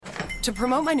To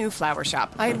promote my new flower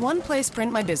shop, I had one place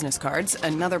print my business cards,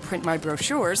 another print my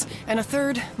brochures, and a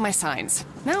third, my signs.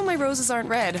 Now my roses aren't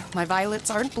red, my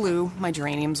violets aren't blue, my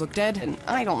geraniums look dead, and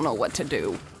I don't know what to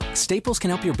do. Staples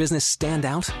can help your business stand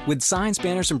out with signs,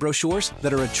 banners, and brochures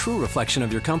that are a true reflection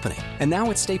of your company. And now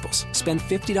at Staples, spend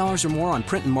 $50 or more on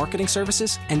print and marketing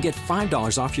services and get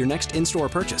 $5 off your next in-store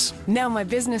purchase. Now my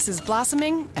business is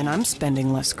blossoming, and I'm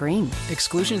spending less green.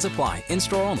 Exclusions apply.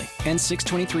 In-store only. Ends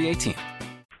 6/23/18.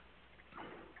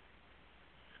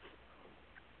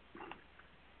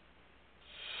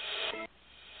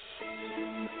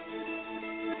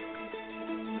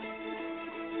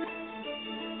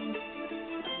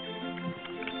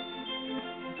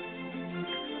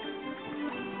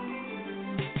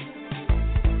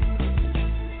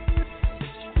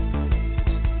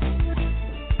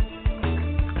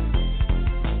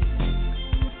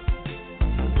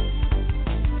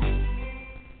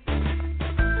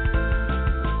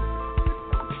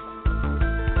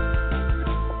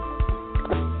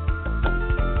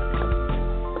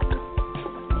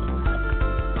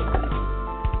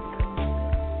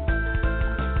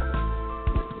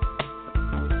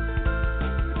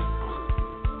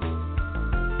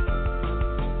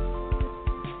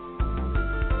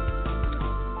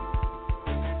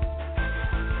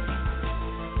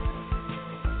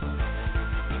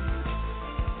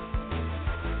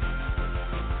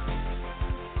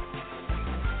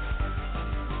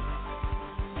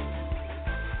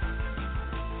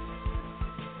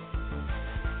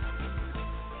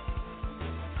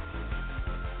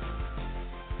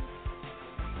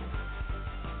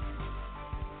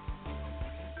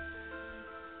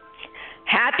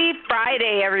 Happy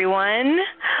Friday, everyone.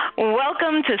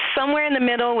 Welcome to Somewhere in the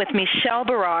Middle with Michelle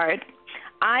Berard.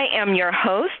 I am your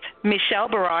host, Michelle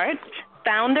Berard,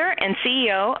 founder and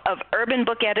CEO of Urban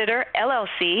Book Editor,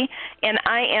 LLC, and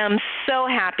I am so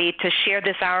happy to share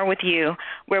this hour with you,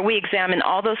 where we examine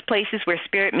all those places where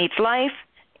spirit meets life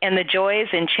and the joys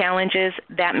and challenges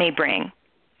that may bring.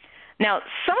 Now,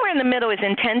 Somewhere in the Middle is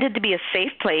intended to be a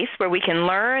safe place where we can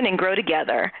learn and grow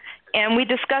together. And we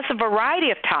discuss a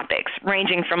variety of topics,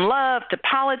 ranging from love to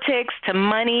politics to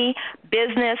money,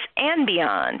 business, and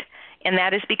beyond. And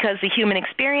that is because the human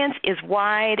experience is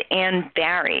wide and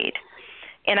varied.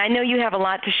 And I know you have a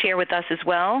lot to share with us as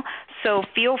well, so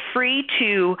feel free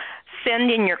to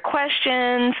send in your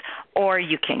questions, or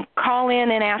you can call in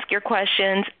and ask your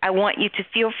questions. I want you to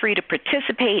feel free to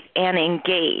participate and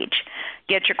engage.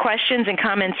 Get your questions and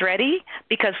comments ready,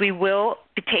 because we will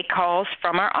take calls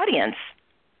from our audience.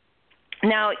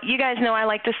 Now, you guys know I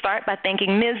like to start by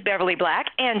thanking Ms. Beverly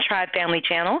Black and Tribe Family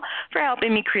Channel for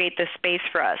helping me create this space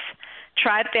for us.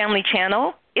 Tribe Family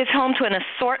Channel is home to an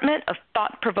assortment of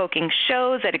thought-provoking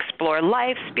shows that explore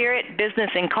life, spirit,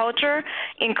 business, and culture,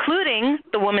 including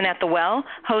The Woman at the Well,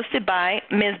 hosted by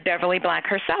Ms. Beverly Black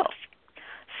herself.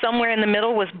 Somewhere in the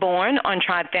Middle was born on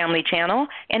Tribe Family Channel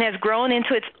and has grown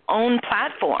into its own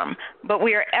platform, but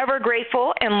we are ever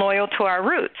grateful and loyal to our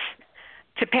roots.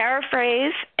 To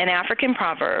paraphrase an African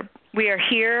proverb, we are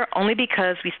here only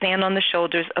because we stand on the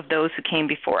shoulders of those who came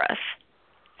before us.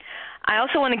 I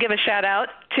also want to give a shout out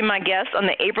to my guest on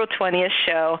the April 20th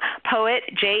show, poet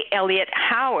J. Elliott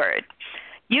Howard.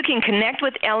 You can connect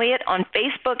with Elliott on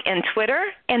Facebook and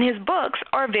Twitter, and his books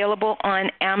are available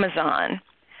on Amazon.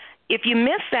 If you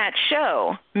missed that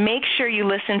show, make sure you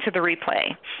listen to the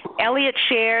replay. Elliott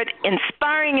shared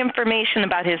inspiring information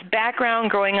about his background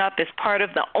growing up as part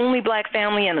of the only black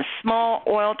family in a small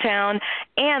oil town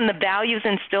and the values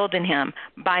instilled in him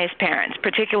by his parents,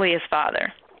 particularly his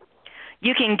father.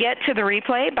 You can get to the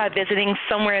replay by visiting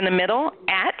Somewhere in the Middle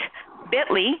at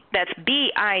bit.ly, that's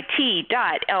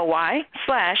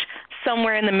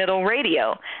bit.ly/Somewhere in the Middle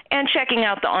Radio, and checking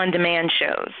out the on-demand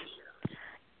shows.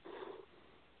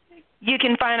 You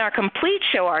can find our complete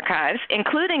show archives,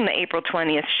 including the April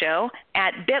 20th show,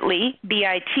 at bit.ly,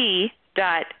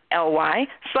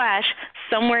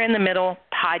 bit.ly/Somewhere in the Middle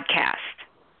Podcast.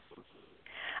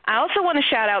 I also want to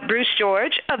shout out Bruce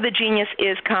George of the Genius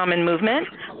is Common movement,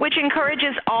 which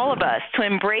encourages all of us to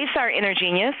embrace our inner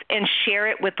genius and share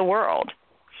it with the world.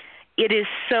 It is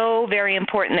so very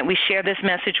important that we share this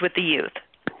message with the youth.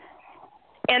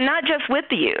 And not just with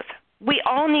the youth. We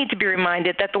all need to be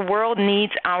reminded that the world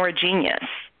needs our genius.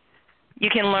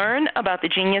 You can learn about the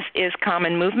Genius is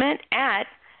Common movement at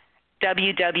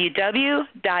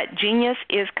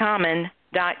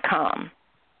www.geniusiscommon.com.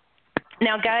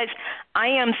 Now, guys, I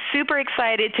am super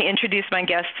excited to introduce my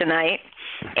guest tonight.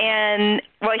 And,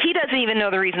 well, he doesn't even know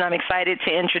the reason I'm excited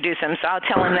to introduce him, so I'll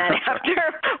tell him that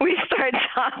after we start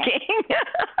talking.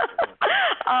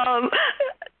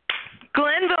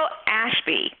 Glenville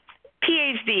Ashby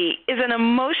PhD, is an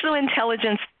emotional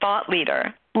intelligence thought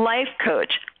leader, life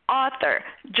coach, author,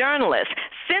 journalist,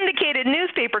 syndicated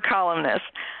newspaper columnist,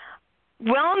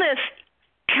 wellness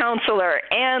counselor,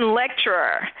 and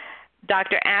lecturer.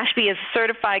 Dr. Ashby is a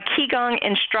certified Qigong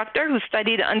instructor who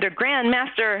studied under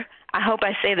Grandmaster, I hope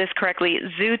I say this correctly,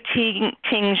 Zhu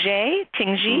Tingzhi?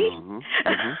 Mm-hmm.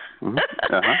 Mm-hmm. Mm-hmm.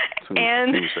 Uh-huh.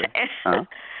 And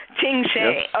Tingzhi,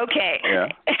 yes. okay. Yeah.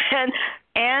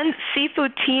 And Sifu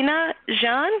Tina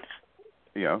Zhan?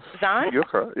 Yes. Zhan? You're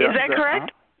correct. Yeah. Is that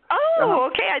correct? Oh,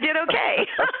 okay, I did okay.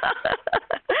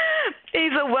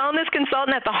 He's a wellness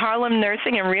consultant at the Harlem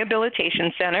Nursing and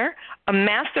Rehabilitation Center, a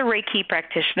master Reiki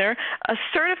practitioner, a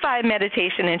certified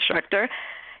meditation instructor,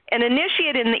 an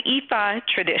initiate in the Ifa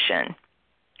tradition.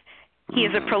 He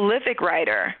is a prolific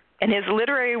writer, and his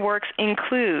literary works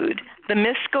include The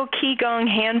Mystical Qigong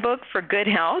Handbook for Good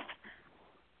Health,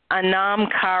 Anam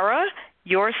Cara,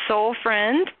 Your Soul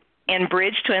Friend, and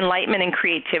Bridge to Enlightenment and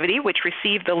Creativity, which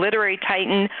received the Literary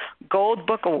Titan Gold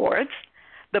Book Awards,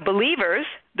 The Believers,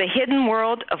 The Hidden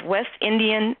World of West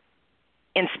Indian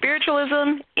in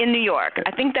Spiritualism in New York.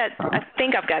 I think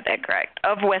I've got that correct.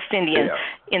 Of West Indian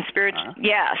in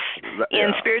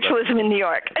Spiritualism in New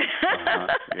York.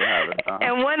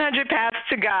 And 100 Paths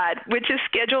to God, which is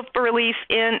scheduled for release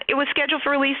scheduled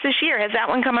for release this year. Has that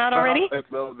one come out already? It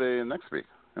will be next week,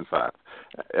 in fact.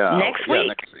 Next week? Yeah,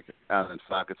 next week. And in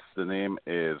fact, the name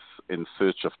is In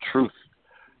Search of Truth,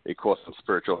 a course of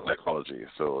spiritual psychology.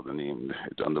 So the name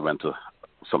underwent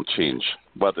some change,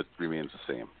 but it remains the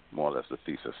same. More or less, the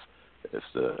thesis is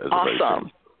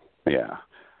awesome. Yeah.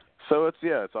 So it's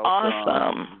out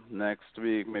awesome. Next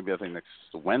week, maybe I think next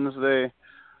Wednesday,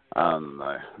 and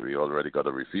we already got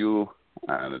a review,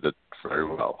 and it did very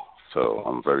well. So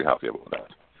I'm very happy about that.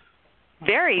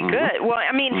 Very good. Well,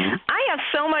 I mean, I have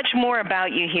so much more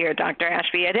about you here, Dr.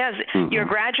 Ashby. You're a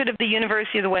graduate of the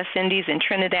University of the West Indies in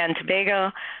Trinidad and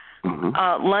Tobago,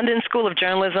 London School of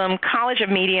Journalism, College of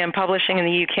Media and Publishing in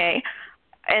the UK,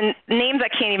 and names I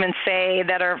can't even say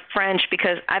that are French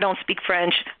because I don't speak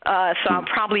French, so I'll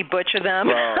probably butcher them.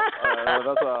 Well, that's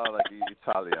like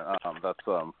Italian. That's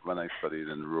when I studied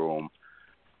in Rome.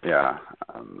 Yeah.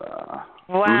 And,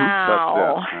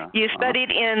 wow. Yeah. You studied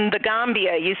in the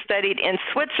Gambia. You studied in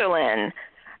Switzerland.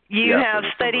 You have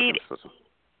studied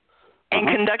and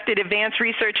conducted advanced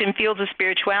research in fields of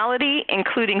spirituality,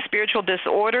 including spiritual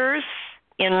disorders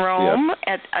in Rome.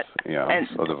 Yes.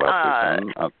 So the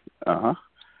Vatican.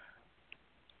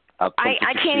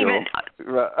 I can't even.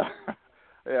 You're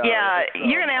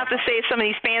gonna have to say some of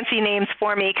these fancy names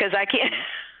for me because I can't.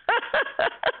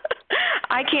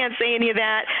 I can't say any of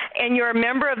that. And you're a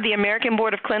member of the American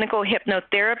Board of Clinical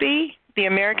Hypnotherapy, the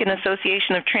American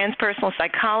Association of Transpersonal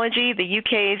Psychology, the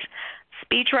UK's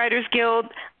Speechwriters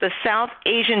Guild, the South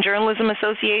Asian Journalism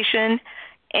Association,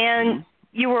 and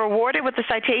you were awarded with a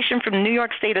citation from the New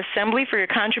York State Assembly for your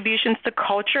contributions to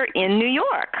culture in New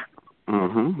York.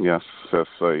 Yes,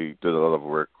 I did a lot of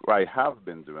work. I have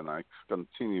been doing, I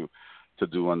continue to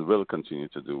do and will continue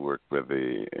to do work with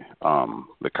the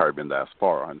Caribbean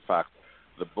diaspora. In fact,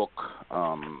 the book,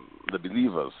 The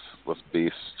Believers, was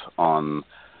based on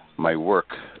my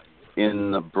work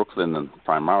in Brooklyn, and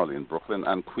primarily in Brooklyn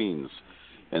and Queens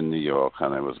in New York,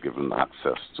 and I was given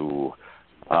access to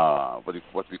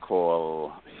what we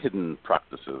call hidden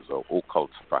practices or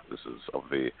occult practices of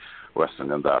the West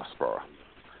Indian diaspora.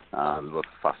 And it was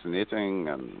fascinating,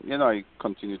 and, I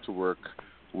continue to work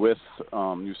with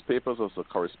newspapers as a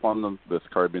correspondent, with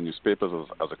Caribbean newspapers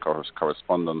as a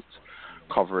correspondent,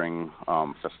 covering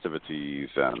festivities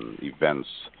and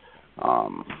events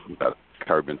that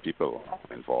Caribbean people are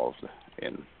involved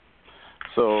in.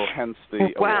 So hence the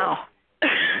award.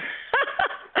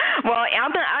 Well,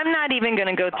 I'm not even going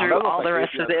to go through all the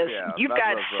rest of this. You've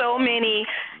got so many.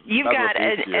 You've got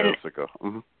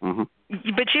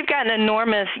but you've got an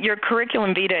enormous. Your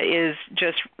curriculum vitae is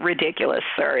just ridiculous,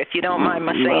 sir. If you don't mind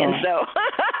my saying so.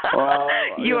 Well,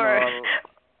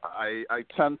 I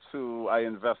tend to. I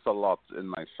invest a lot in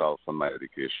myself and my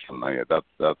education.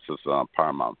 That's just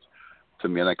paramount to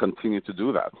me, and I continue to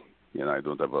do that. I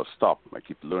don't ever stop. I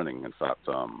keep learning. In fact,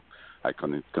 I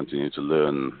continue to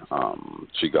learn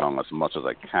Qigong as much as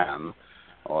I can.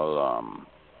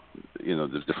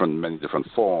 There's many different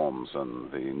forms and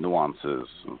the nuances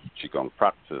of Qigong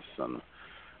practice, and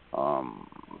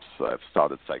so I've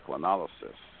started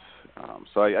psychoanalysis.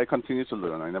 So I continue to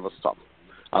learn. I never stop,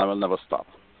 and I will never stop.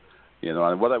 And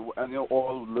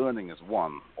all learning is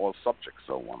one. All subjects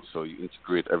are one. So you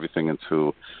integrate everything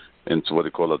into what they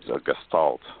call a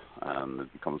gestalt, and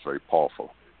it becomes very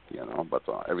powerful. But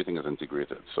everything is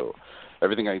integrated. So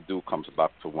everything I do comes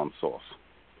back to one source.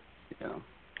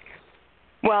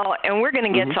 Well, and we're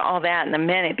going to get to all that in a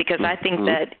minute because I think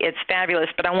that it's fabulous,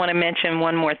 but I want to mention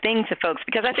one more thing to folks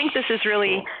because I think this is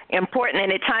really important,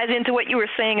 and it ties into what you were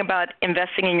saying about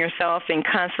investing in yourself and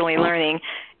constantly learning.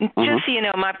 Just so you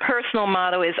know, my personal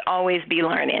motto is always be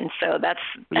learning. So that's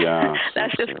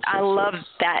I love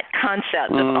that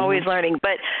concept of always learning.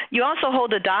 But you also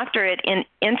hold a doctorate in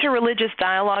interreligious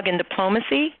dialogue and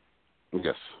diplomacy?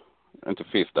 Yes,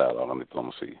 interfaith dialogue and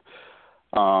diplomacy.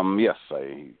 Yes,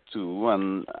 I do,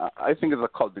 and I think it's a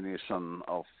culmination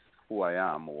of who I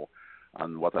am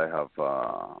and what I have,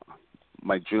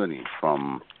 my journey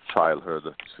from childhood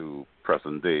to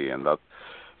present day, and that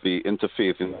the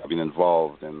interfaith has been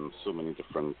involved in so many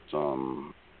different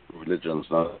religions,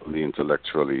 not only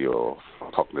intellectually or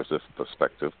from cognitive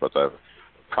perspective, but I've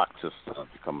practiced and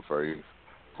I've become very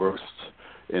versed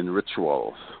in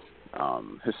rituals,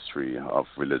 history of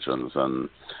religions, and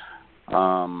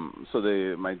so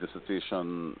my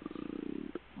dissertation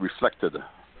reflected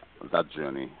that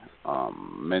journey,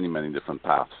 many different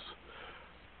paths,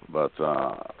 but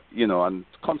and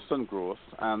constant growth.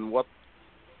 And what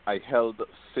I held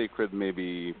sacred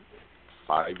maybe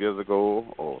 5 years ago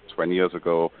or 20 years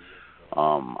ago,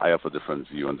 I have a different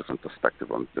view and different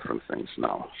perspective on different things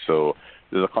now. So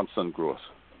there's a constant growth.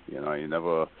 You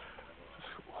never.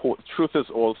 Truth is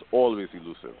always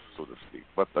elusive, so to speak.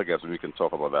 But I guess we can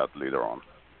talk about that later on.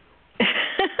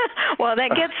 Well,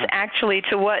 that gets actually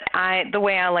to the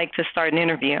way I like to start an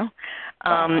interview.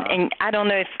 And I don't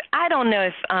know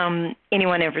if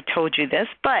anyone ever told you this,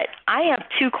 but I have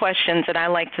two questions that I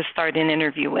like to start an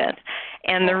interview with.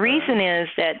 And the reason is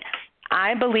that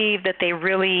I believe that they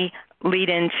really lead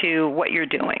into what you're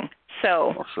doing.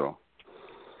 So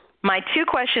my two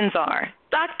questions are,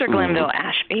 Dr. Glenville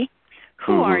Ashby,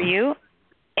 who are you,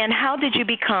 and how did you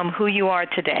become who you are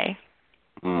today?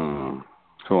 Who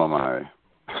am I?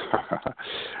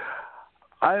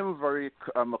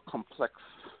 I'm a complex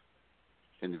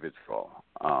individual,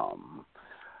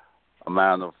 a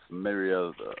man of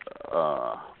myriad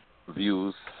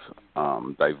views,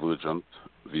 divergent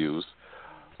views,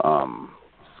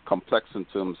 complex in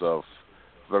terms of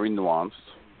very nuanced.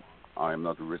 I'm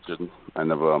not rigid.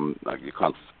 You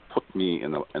can't put me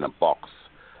in a box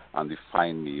and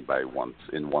define me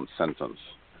in one sentence.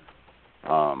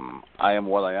 I am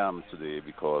what I am today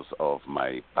because of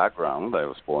my background. I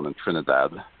was born in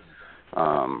Trinidad.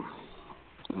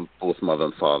 Both mother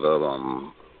and father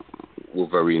were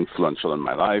very influential in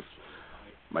my life.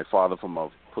 My father from a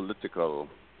political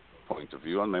point of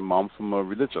view and my mom from a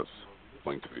religious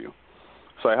point of view.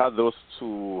 So I had those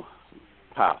two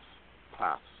paths,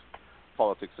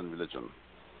 politics and religion.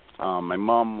 My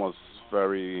mom was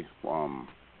very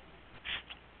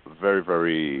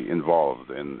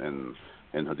involved in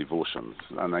her devotions,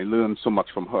 and I learned so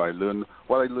much from her. I learned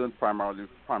primarily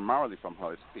from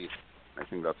her is faith. I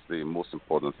think that's the most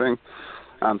important thing.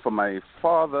 And from my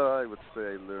father, I would say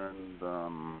I learned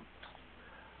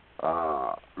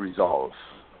resolve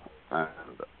and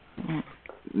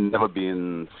never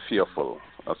being fearful.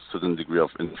 A certain degree of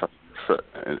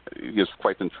he is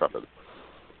quite intrepid,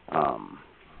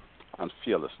 and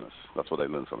fearlessness. That's what I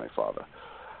learned from my father.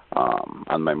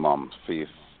 And my mom's faith,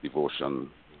 devotion,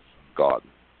 God,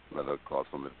 whether God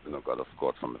from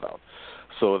without.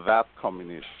 So that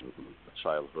combination,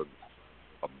 childhood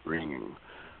upbringing,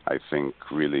 I think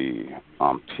really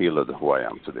tailored who I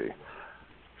am today.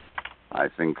 I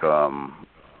think,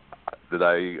 did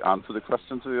I answer the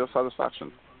question to your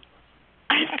satisfaction?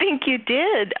 I think you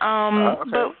did.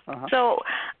 So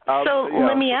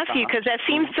let me ask you, because that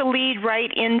seems to lead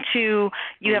right into,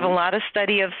 you have a lot of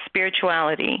study of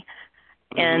spirituality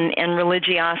and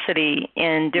religiosity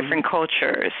in different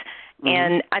cultures.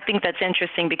 And I think that's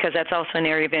interesting because that's also an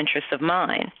area of interest of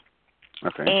mine.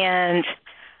 Okay. And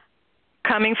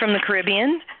coming from the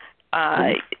Caribbean,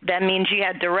 that means you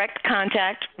had direct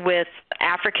contact with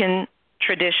African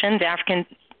traditions, African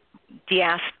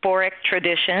diasporic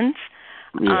traditions.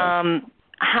 Yeah.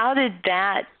 How did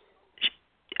that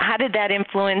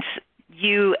influence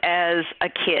you as a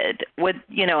kid?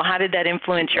 How did that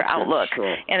influence your outlook?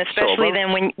 Sure. And especially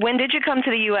then, when did you come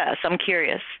to the U.S.? I'm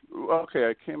curious. Okay,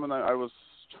 I came when I was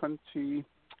 26,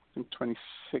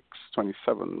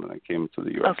 27 when I came to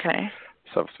the U.S. Okay.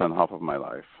 So I've spent half of my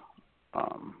life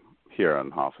here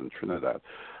and half in Trinidad.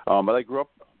 But I grew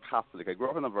up Catholic. I grew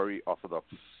up in a very orthodox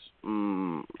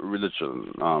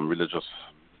religious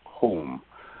home.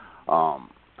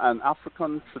 And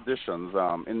African traditions,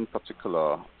 in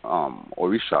particular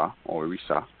Orisha,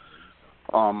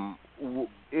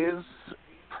 is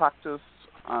practiced,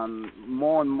 and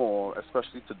more,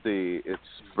 especially today,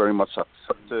 it's very much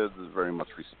accepted, very much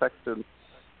respected.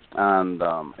 and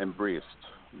embraced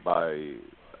by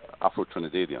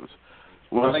Afro-Trinidadians.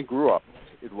 When I grew up,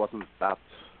 it wasn't that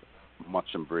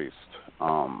much embraced.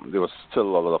 There was still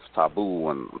a lot of taboo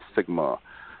and stigma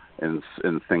in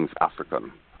things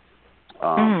African.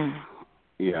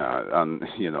 Yeah, and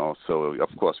so of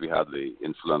course we had the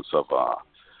influence of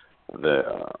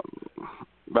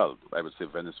I would say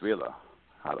Venezuela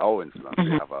had our influence.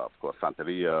 You have, of course,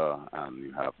 Santeria, and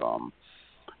you have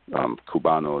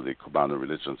Cubano, the Cubano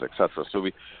religions, etc.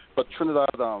 But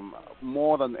Trinidad,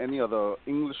 more than any other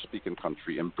English-speaking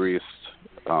country, embraced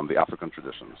the African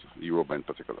traditions, Yoruba in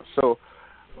particular. So,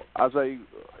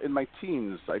 in my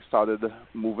teens, I started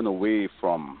moving away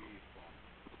from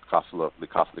the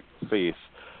Catholic faith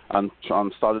and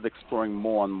started exploring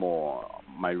more and more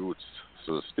my roots,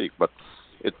 so to speak. But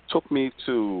it took me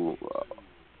to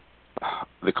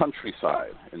the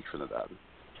countryside in Trinidad.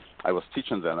 I was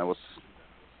teaching then. I was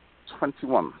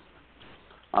 21,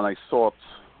 and I sought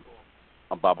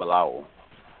a Babalawo,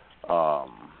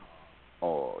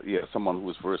 someone who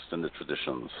was versed in the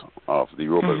traditions of the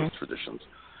Yoruba traditions.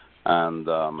 And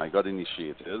I got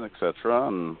initiated, etc.,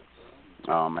 and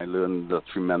I learned a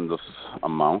tremendous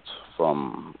amount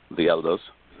from the elders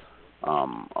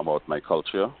about my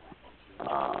culture.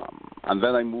 And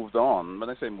then I moved on. When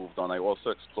I say moved on, I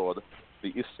also explored the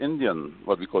East Indian,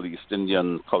 what we call the East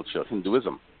Indian culture,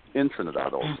 Hinduism, in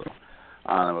Trinidad also.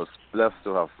 And I was blessed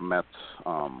to have met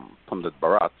Pandit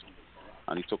Bharat,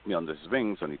 and he took me under his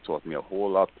wings, and he taught me a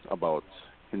whole lot about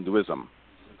Hinduism,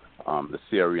 the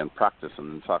theory and practice.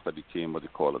 And in fact, I became what they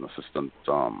call an assistant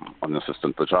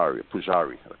pujari,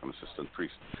 like an assistant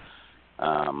priest.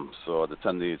 So at the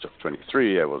tender age of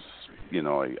 23,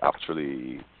 I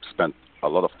actually spent a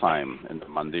lot of time in the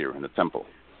mandir, in the temple,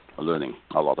 learning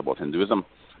a lot about Hinduism.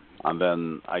 And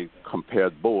then I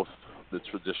compared both the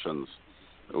traditions,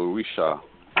 Orisha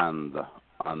and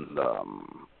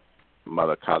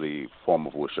Mother Kali form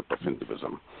of worship of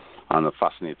Hinduism, and a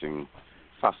fascinating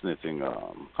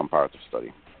comparative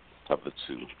study of the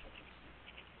two.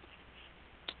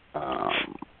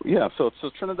 So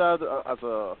Trinidad, as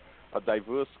a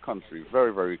diverse country,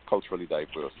 very, very culturally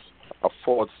diverse,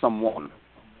 affords someone,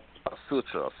 a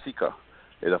searcher, a seeker,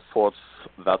 it affords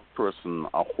that person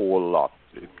a whole lot.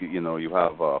 You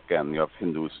have, you have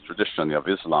Hindu tradition, you have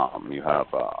Islam, you have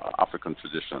African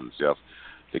traditions, you have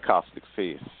the Catholic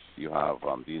faith, you have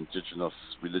the indigenous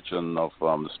religion of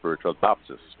the Spiritual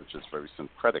Baptists, which is very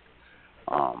syncretic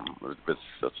with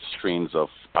strains of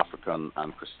African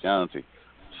and Christianity.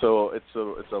 So it's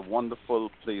a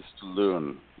wonderful place to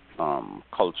learn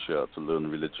culture, to learn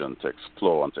religion, to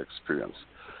explore and to experience.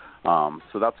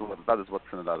 So that is what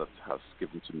Trinidad has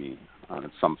given to me, and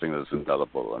it's something that is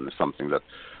indelible, and it's something that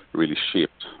really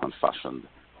shaped and fashioned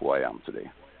who I am today.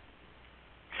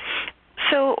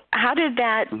 So how did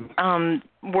that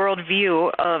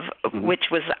worldview of which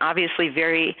was obviously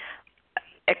very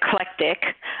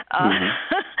eclectic,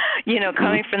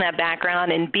 coming from that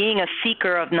background and being a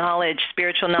seeker of knowledge,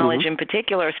 spiritual knowledge in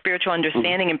particular, spiritual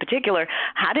understanding in particular,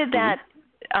 how did that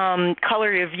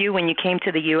color your view when you came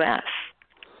to the U.S.?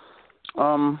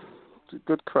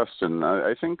 Good question.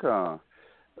 I think, for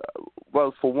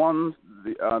one,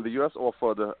 the U.S.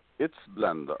 offered its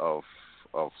blend of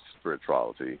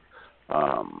spirituality.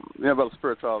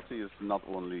 Spirituality is not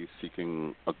only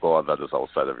seeking a God that is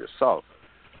outside of yourself.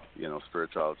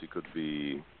 Spirituality could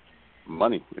be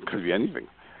money. It could be anything.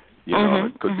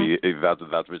 It could be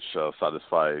that which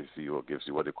satisfies you or gives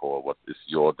you what is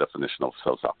your definition of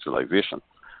self-actualization.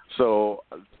 So,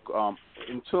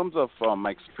 in terms of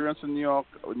my experience in New York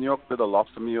did a lot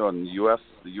for me, and the U.S.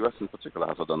 in particular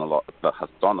has done a lot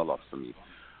for me.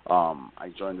 I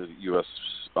joined the U.S.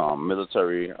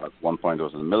 military. At one point, I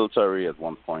was in the military. At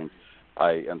one point,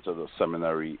 I entered a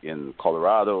seminary in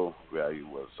Colorado where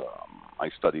I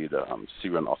studied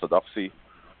Syrian Orthodoxy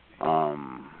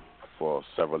for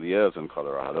several years in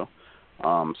Colorado.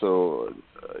 So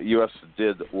U.S.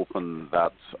 did open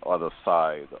that other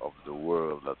side of the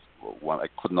world that one I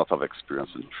could not have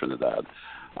experienced in Trinidad.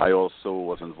 I also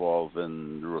was involved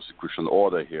in the Rosicrucian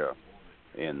Order here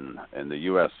in the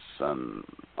U.S. and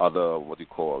other what you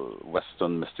call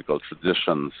Western mystical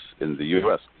traditions in the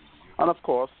U.S. And of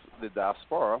course, the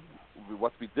diaspora,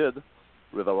 what we did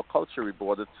with our culture, we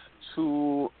brought it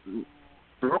to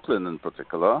Brooklyn in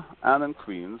particular and in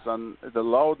Queens, and it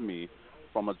allowed me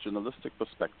from a journalistic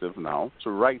perspective now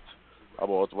to write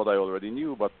about what I already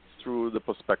knew, but through the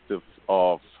perspective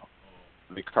of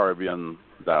the Caribbean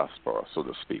diaspora, so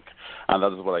to speak. And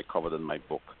that is what I covered in my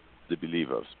book, The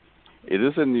Believers. It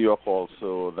is in New York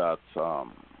also that I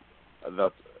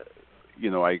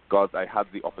had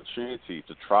the opportunity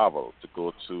to travel, to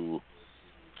go to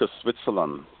to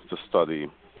Switzerland to study,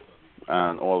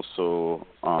 and also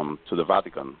to the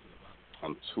Vatican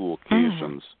on 2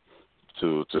 occasions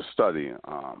to study.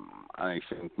 I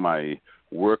think my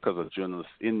work as a journalist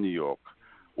in New York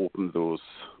opened those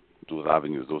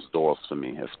avenues, those doors for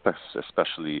me,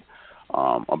 especially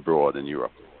abroad in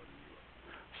Europe.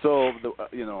 So the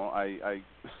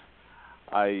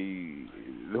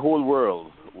whole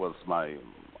world was my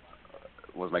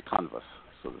canvas,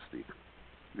 so to speak.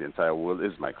 The entire world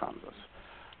is my canvas.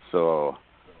 So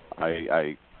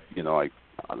I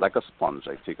like a sponge.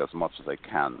 I take as much as I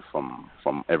can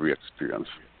from every experience.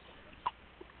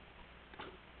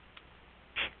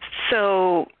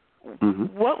 So,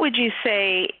 what would you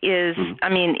say is? I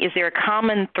mean, is there a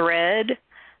common thread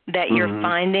that you're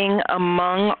finding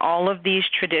among all of these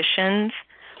traditions?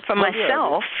 For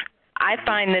myself, I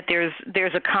find that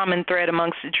there's a common thread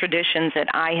amongst the traditions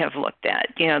that I have looked at.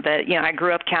 I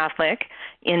grew up Catholic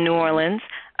in New Orleans.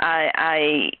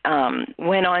 I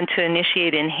went on to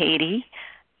initiate in Haiti,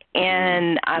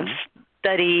 and I've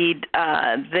studied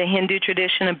the Hindu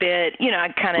tradition a bit. I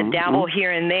kind of dabble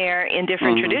here and there in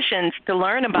different traditions to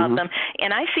learn about them,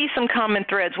 and I see some common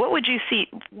threads. What would you see?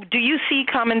 Do you see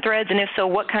common threads, and if so,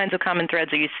 what kinds of common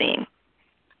threads are you seeing?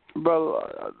 Well,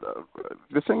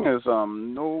 the thing is,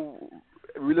 no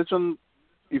religion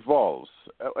evolves.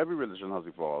 Every religion has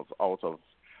evolved out of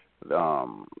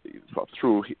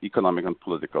through economic and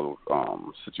political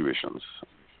situations.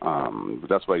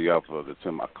 That's why you have the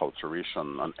term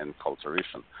acculturation and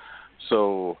enculturation.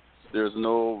 So there's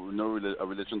a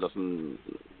religion doesn't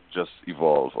just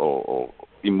evolve or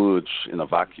emerge in a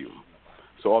vacuum.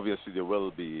 So obviously there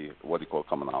will be what you call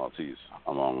commonalities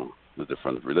among the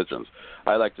different religions.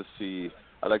 I like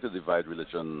to divide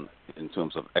religion in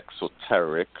terms of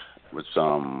exoteric, which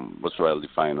I'll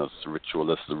define as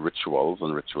rituals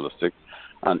and ritualistic,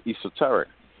 and esoteric.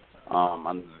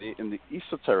 And in the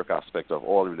esoteric aspect of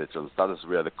all religions, that is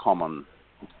where the common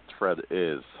thread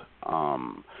is.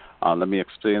 Let me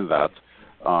explain that.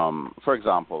 For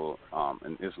example,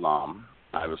 in Islam,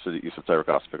 I would say the esoteric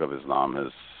aspect of Islam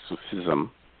is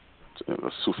Sufism,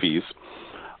 Sufis.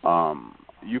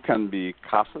 You can be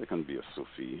Catholic and be a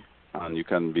Sufi, and you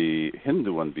can be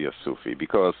Hindu and be a Sufi,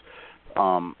 because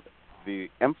the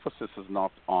emphasis is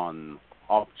not on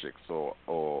objects or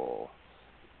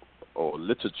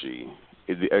liturgy.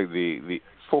 The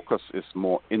focus is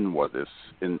more inward.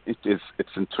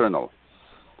 It's internal.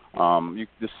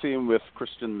 The same with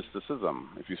Christian mysticism.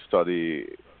 If you study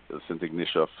Saint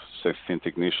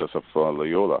Ignatius of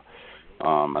Loyola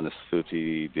and his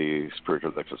 30-day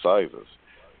spiritual exercises,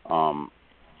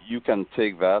 you can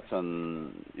take that,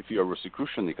 and if you're a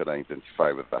Rosicrucian, you can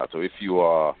identify with that. Or if you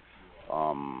are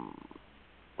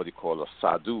what you call a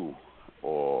sadhu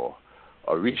or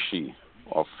a rishi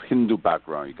of Hindu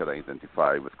background, you can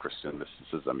identify with Christian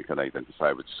mysticism. You can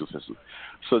identify with Sufism.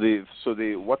 So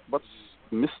what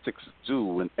mystics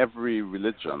do in every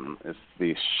religion is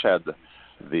they shed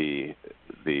the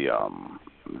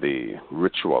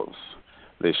rituals,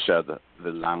 they shed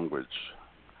the language,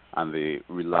 and they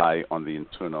rely on the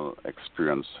internal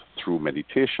experience through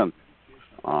meditation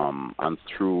and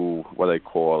through what I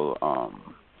call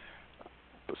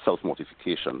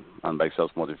self-mortification. And by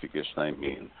self-mortification, I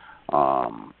mean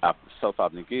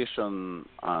self-abnegation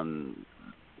and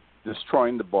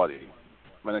destroying the body.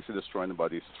 When I say destroying the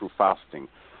body, it's through fasting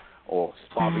or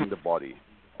starving the body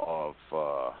of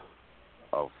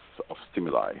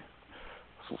stimuli.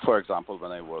 For example,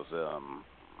 when I was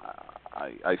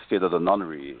I stayed at a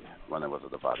nunnery when I was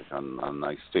at the Vatican, and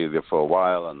I stayed there for a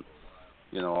while, and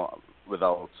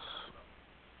without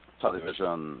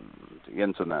television, the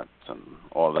internet, and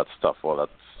all that stuff, all that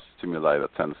stimuli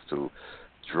that tends to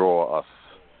draw us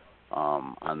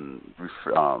and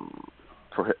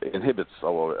inhibits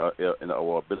our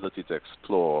ability to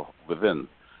explore within.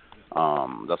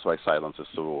 That's why silence is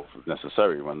so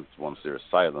necessary. Once there is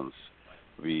silence,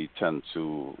 we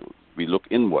look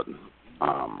inward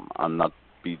and not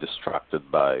be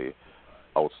distracted by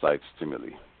outside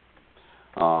stimuli.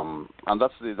 And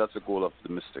that's the goal of the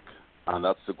mystic, and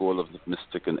that's the goal of the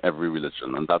mystic in every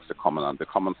religion, and that's the common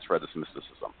thread is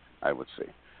mysticism, I would say.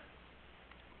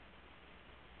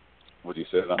 Would you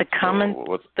say that? The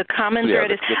common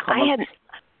thread is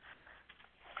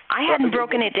I hadn't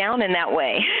broken it down in that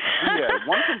way.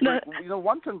 Yeah,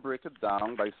 one can break it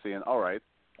down by saying, all right,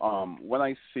 when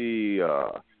I see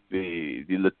the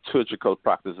liturgical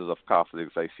practices of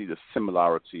Catholics, I see the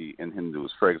similarity in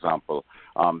Hindus. For example,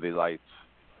 they light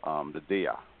the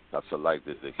Daya. That's a light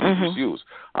that the Hindus use.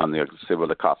 And they say, well,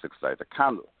 the Catholics light a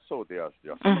candle. So there are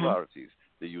similarities.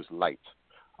 They use light.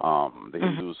 The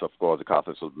Hindus, of course, the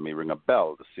Catholics may ring a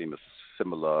bell, the same as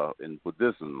similar in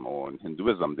Buddhism or in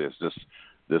Hinduism. There's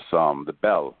the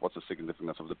bell. What's the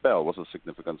significance of the bell? What's the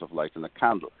significance of lighting a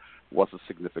candle? What's the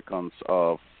significance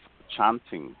of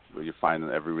chanting, where you find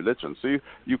in every religion? So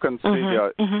you can say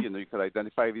you can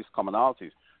identify these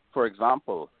commonalities. For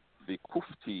example, the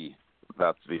kufti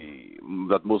that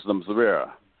Muslims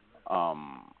wear,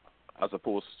 as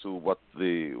opposed to what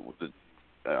the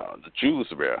Jews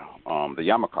wear, the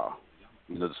yarmulke,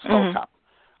 the skull cap,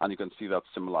 and you can see that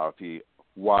similarity.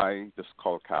 Why the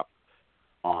skull cap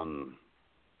on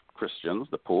Christians,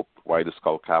 the Pope? Why the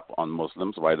skull cap on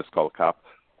Muslims? Why the skull cap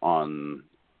on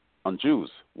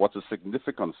Jews? What's the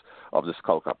significance of the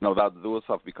skull cap? Now that those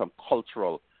have become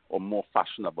cultural or more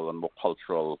fashionable and more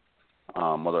cultural,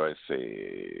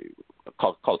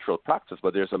 cultural practice,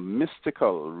 but there's a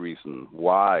mystical reason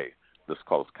why the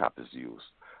skull cap is used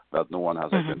that no one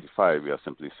has identified. We are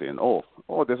simply saying, oh,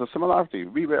 there's a similarity.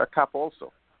 We wear a cap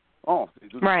also. Oh, they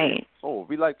do the same. Oh,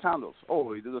 we light candles. Oh,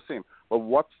 we do the same. But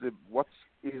what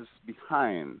is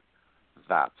behind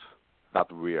that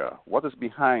wear? What is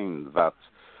behind that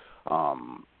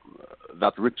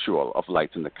ritual of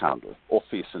lighting the candle or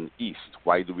facing east?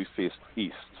 Why do we face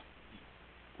east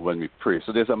when we pray?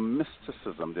 So there's a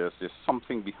mysticism. There's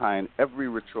something behind every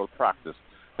ritual practice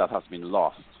that has been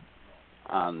lost,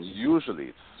 and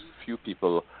usually few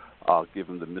people are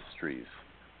given the mysteries,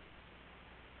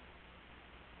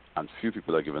 and few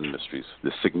people are given the mysteries,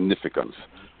 the significance.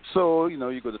 So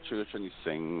you go to church and you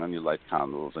sing and you light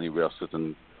candles and you wear a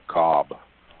certain garb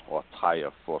or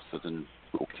attire for a certain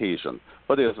occasion,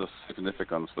 but there's a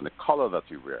significance for the color that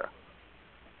you wear.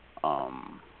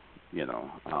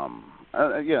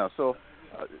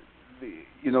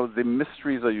 The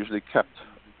mysteries are usually kept.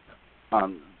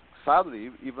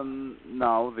 Sadly, even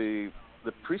now, the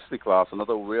priestly class are not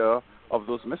aware of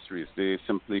those mysteries. They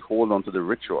simply hold on to the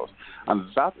rituals,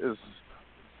 and that is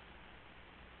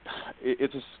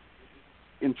it is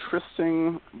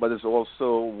interesting, but it's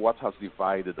also what has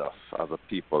divided us as a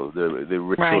people, the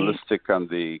ritualistic and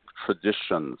the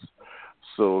traditions.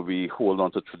 So we hold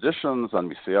on to traditions and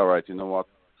we say, all right, you know what,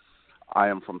 I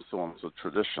am from so-and-so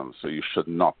tradition, so you should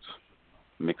not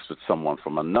mix with someone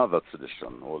from another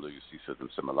tradition, although you see certain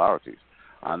similarities.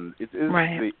 And it is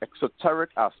the exoteric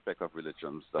aspect of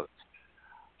religions that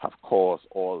have caused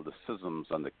all the schisms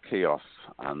and the chaos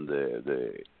and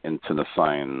the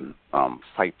internecine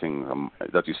fighting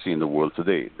that you see in the world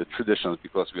today. The traditions,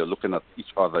 because we are looking at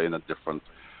each other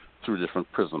through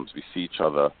different prisms. We see each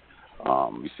other,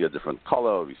 we see a different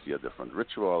color, we see a different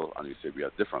ritual, and we say we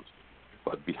are different.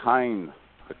 But behind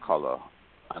the color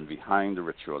and behind the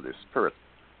ritual is spirit,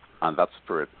 and that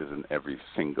spirit is in every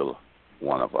single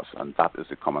one of us, and that is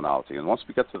the commonality. And once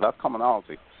we get to that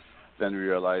commonality, then we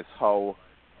realize how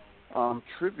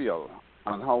trivial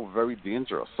and how very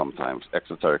dangerous sometimes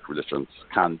exoteric religions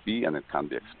can be, and it can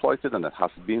be exploited, and it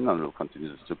has been and will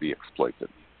continue to be exploited.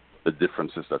 The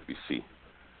differences that we see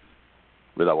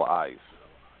with our eyes,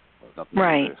 not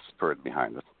the spirit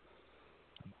behind it.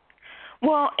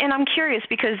 Well, and I'm curious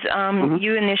because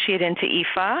you initiate into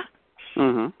Ifa,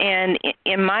 and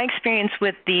in my experience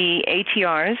with the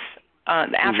ATRs,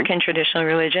 the African traditional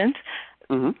religions,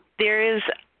 there is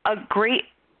a great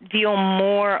deal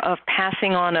more of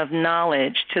passing on of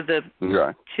knowledge to the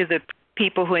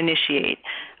people who initiate.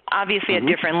 Obviously at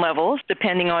different levels,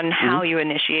 depending on how you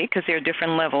initiate, because there are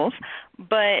different levels.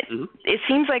 But it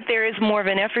seems like there is more of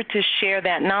an effort to share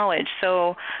that knowledge.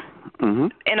 So,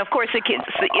 and of course, in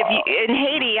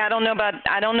Haiti, I don't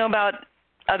know about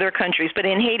other countries, but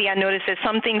in Haiti, I noticed that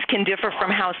some things can differ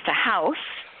from house to house.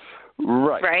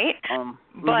 Right?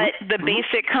 But the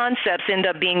basic concepts end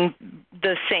up being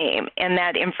the same, and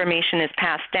that information is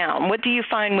passed down. What do you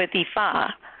find with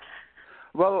Ifa?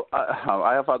 Well,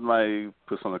 I have had my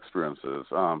personal experiences.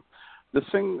 The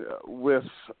thing with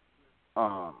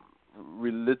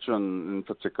religion in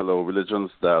particular,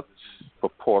 religions that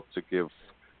purport to give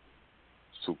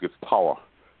power,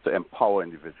 to empower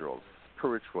individuals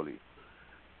spiritually.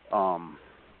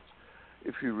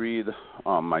 If you read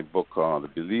my book, The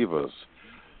Believers,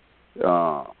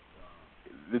 the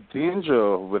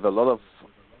danger with a lot of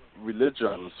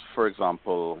religions, for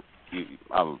example,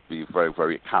 I'll be very,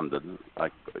 very candid,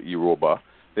 like Yoruba,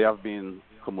 they have been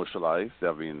commercialized, they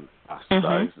have been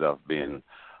bastardized, they have been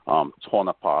torn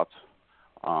apart.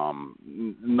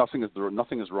 Nothing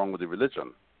is wrong with the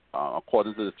religion.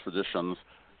 According to the traditions,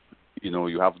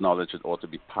 you have knowledge that ought to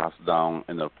be passed down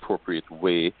in an appropriate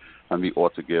way, and we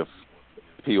ought to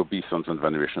pay obeisance and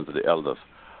veneration to the elders.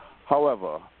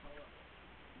 However,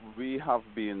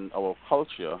 our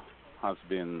culture has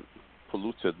been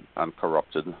polluted and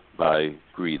corrupted by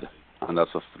greed, and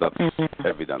that's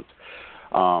evident.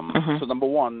 So number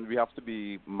one, we have to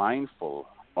be mindful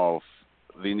of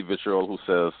the individual who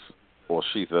says or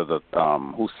she says that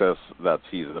who says that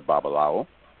he's a Babalao,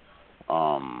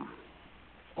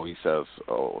 or he says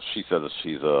or she says that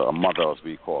she's a mother, as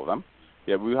we call them.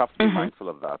 Yeah, we have to be mindful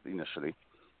of that initially,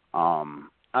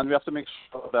 and we have to make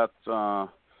sure that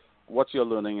what you're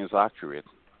learning is accurate,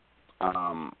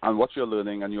 and what you're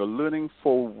learning, and you're learning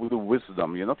for the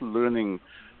wisdom. You're not learning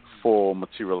for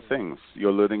material things.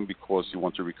 You're learning because you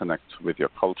want to reconnect with your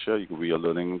culture. You're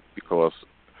learning because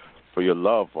for your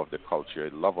love of the culture,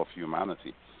 love of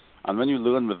humanity. And when you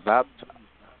learn with that,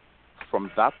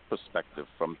 from that perspective,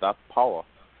 from that power,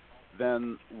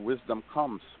 then wisdom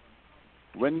comes.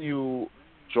 When you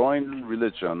join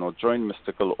religion or join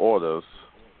mystical orders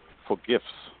for gifts,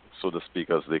 so to speak,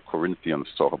 as the Corinthians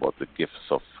talk about the gifts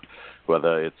of,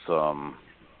 whether it's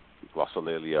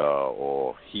glossolalia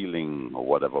or healing or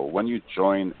whatever, when you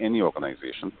join any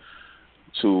organization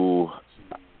to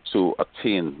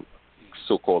attain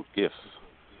so-called gifts,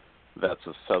 that's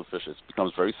a selfish. It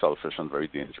becomes very selfish and very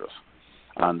dangerous,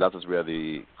 and that is where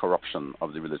the corruption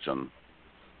of the religion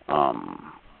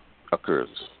occurs.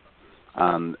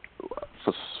 And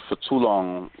for too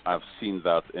long, I've seen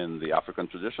that in the African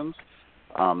traditions,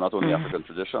 not only African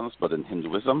traditions, but in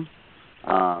Hinduism.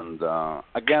 And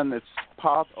again, it's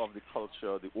part of the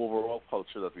culture, the overall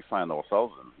culture that we find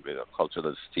ourselves in, with a culture that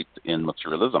is steeped in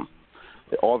materialism.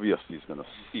 It obviously is going to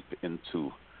seep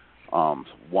into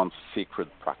one's sacred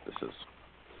practices.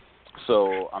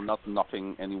 So I'm not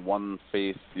knocking any one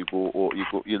faith. You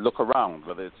look around,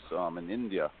 whether it's in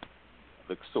India,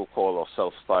 the so-called or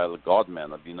self-styled godmen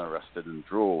have been arrested in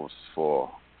droves for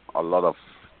a lot of,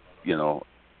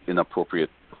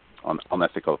 inappropriate,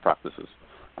 unethical practices.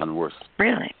 And worse.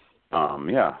 Really?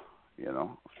 Yeah.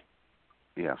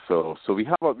 So we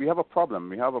have a problem.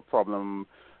 We have a problem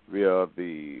where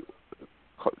the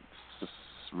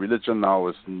religion now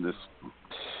is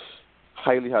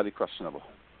highly questionable,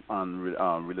 and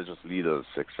religious leaders,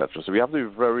 etc. So we have to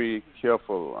be very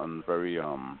careful and very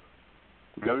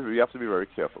we have to be very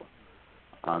careful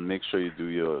and make sure you do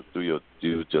your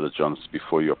due diligence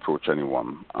before you approach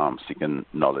anyone seeking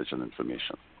knowledge and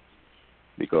information.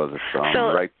 Because it's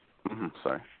right.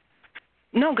 Sorry.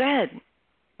 No, go ahead.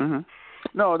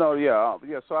 No, yeah.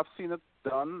 So I've seen it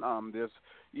done.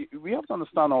 We have to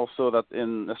understand also that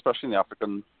especially in the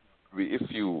African,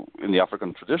 in the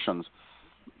African traditions,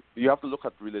 you have to look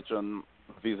at religion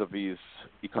vis-a-vis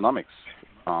economics,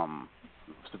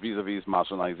 vis-a-vis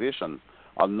marginalization.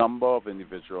 A number of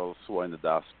individuals who are in the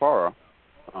diaspora,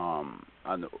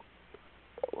 and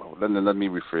let me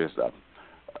rephrase that.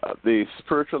 The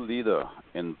spiritual leader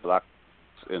in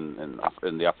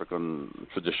the African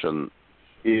tradition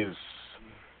is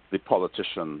the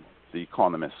politician, the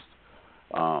economist,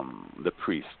 the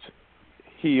priest.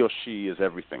 He or she is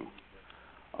everything,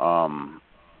 and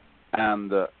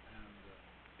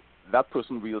that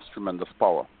person wields tremendous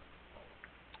power.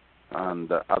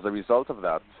 And as a result of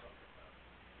that,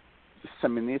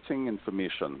 disseminating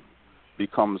information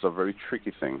becomes a very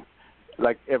tricky thing.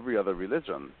 Like every other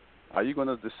religion, are you going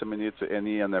to disseminate to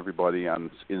any and everybody,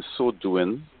 and in so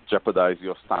doing jeopardize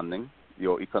your standing,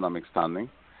 your economic standing?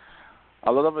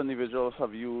 A lot of individuals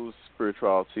have used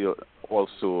spirituality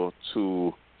also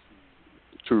to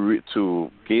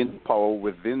gain power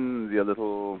within their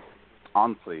little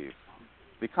enclave.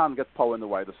 They can't get power in the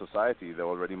wider society. They're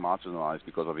already marginalized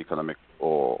because of economic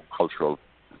or cultural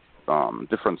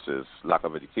differences, lack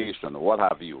of education, or what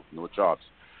have you, no jobs.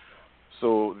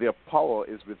 So their power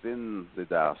is within the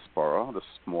diaspora, the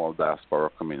small diaspora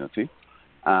community,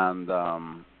 and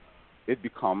it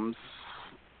becomes,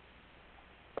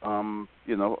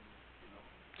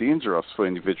 dangerous for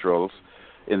individuals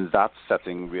in that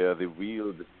setting where they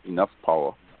wield enough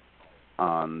power.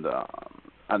 And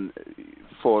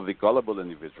for the gullible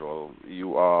individual,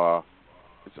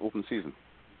 it's open season.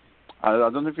 I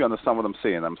don't know if you understand what I'm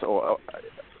saying.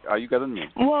 Are you getting me?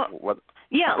 Well, what?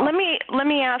 Yeah, let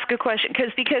me ask a question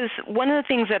because one of the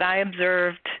things that I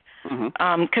observed,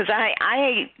 because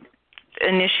I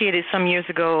initiated some years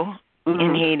ago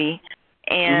in Haiti,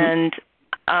 and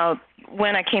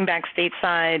when I came back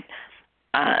stateside,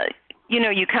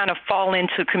 you kind of fall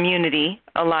into community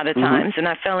a lot of times, and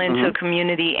I fell into a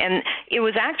community, and it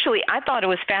was actually, I thought it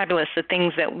was fabulous, the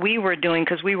things that we were doing,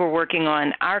 because we were working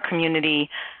on our community,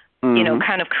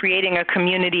 kind of creating a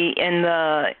community in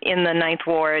the Ninth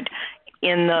Ward,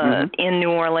 in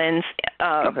New Orleans,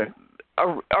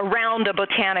 around a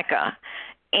Botanica.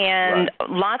 And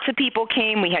lots of people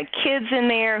came. We had kids in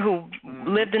there who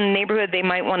lived in the neighborhood. They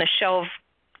might want to shelve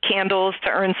candles to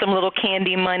earn some little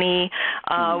candy money.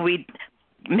 We'd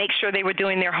make sure they were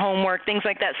doing their homework, things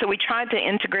like that. So we tried to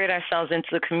integrate ourselves into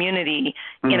the community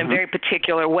in a very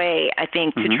particular way, I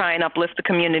think, to try and uplift the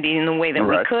community in the way that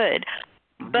we could.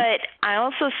 But I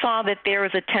also saw that there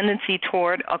was a tendency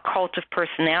toward a cult of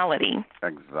personality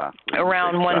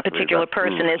around one particular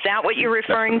person. Is that what you're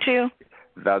referring to?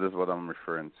 That is what I'm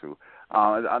referring to.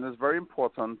 And it's very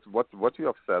important. What you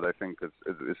have said, I think,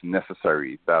 is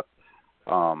necessary, that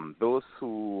those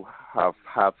who have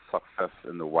had success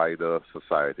in the wider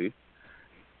society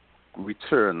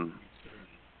return,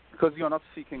 because you're not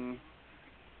seeking,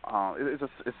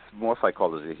 it's more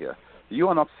psychology here. You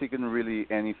are not seeking really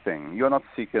anything. You are not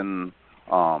seeking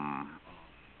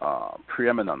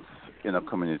preeminence in a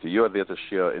community. You are there to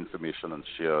share information and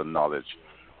share knowledge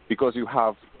because you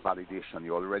have validation.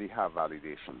 You already have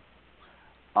validation.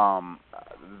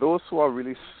 Those who are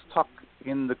really stuck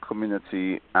in the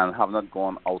community and have not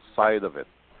gone outside of it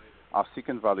are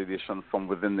seeking validation from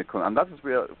within the community, and that is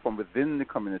where, from within the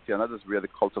community, and that is where the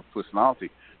cult of personality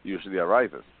usually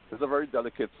arises. It's a very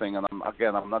delicate thing, and I'm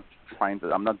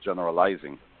not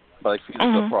generalizing, but I feel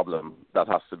it's a problem that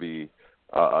has to be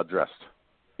addressed.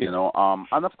 And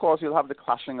of course you'll have the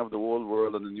clashing of the old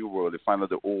world and the new world. You find that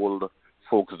the old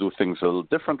folks do things a little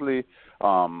differently.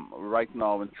 Right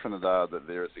now in Trinidad,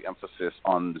 there is the emphasis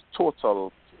on the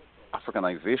total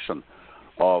Africanization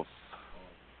of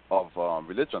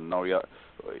religion. Now,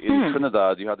 in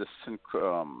Trinidad, you have the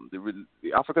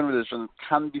African religion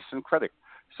can be syncretic.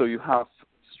 So you have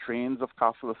strains of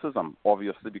Catholicism,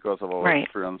 obviously, because of our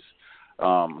experience,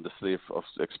 the slave of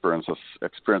experiences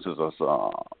as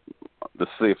the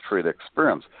slave trade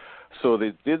experience. So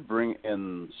they did bring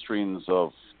in strains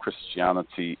of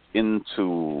Christianity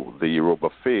into the Yoruba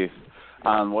faith,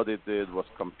 and what they did was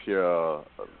compare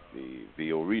the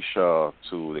Orisha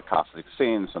to the Catholic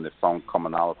saints, and they found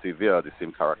commonality there, the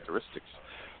same characteristics.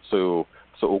 So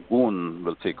Ogun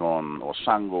will take on, or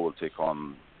Shango will take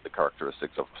on the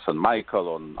characteristics of St.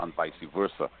 Michael, and vice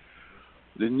versa.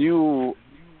 The new,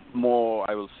 more,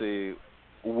 I will say,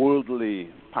 worldly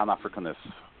Pan-Africanist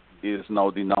is now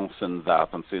denouncing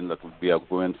that and saying that we are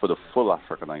going for the full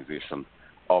Africanization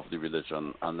of the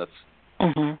religion, and let's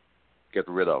get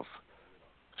rid of,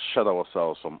 shut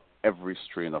ourselves from every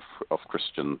strain of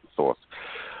Christian thought.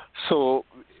 So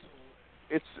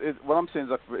what I'm saying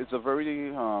is that it's a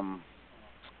very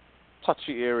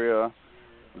touchy area.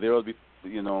 There will be,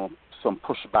 some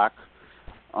pushback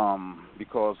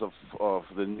because of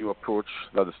the new approach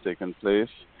that is taking place.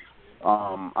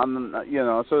 So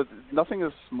nothing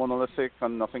is monolithic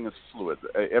and nothing is fluid.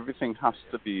 Everything has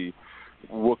to be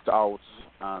worked out,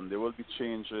 and there will be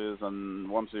changes, and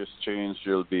once there's change,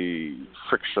 there'll be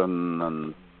friction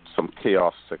and some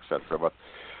chaos, etc. But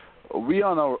we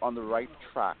are now on the right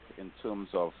track in terms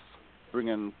of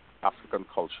bringing African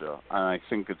culture, and I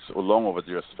think it's long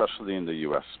overdue, especially in the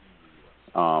U.S.,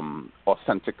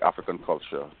 authentic African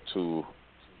culture to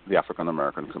the African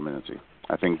American community.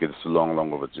 I think it's long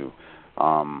overdue.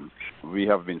 We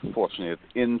have been fortunate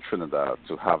in Trinidad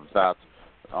to have that.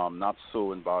 Not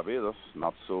so in Barbados,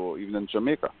 not so even in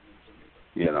Jamaica.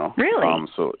 Really?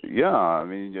 I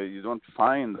mean, you don't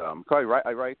find.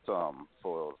 I write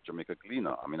for Jamaica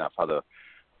Gleaner. I mean, I've had a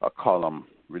column,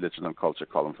 religion and culture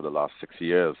column, for the last 6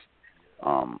 years.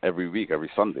 Every week, every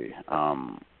Sunday,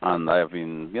 and I have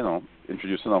been,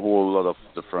 introducing a whole lot of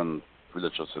different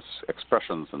religious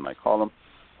expressions in my column.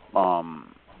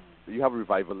 You have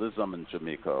revivalism in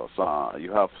Jamaica. So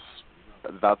you have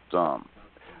that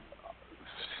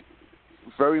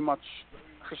very much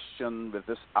Christian with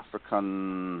this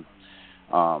African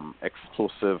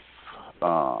explosive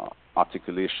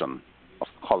articulation of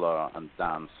color and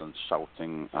dance and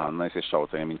shouting. When I say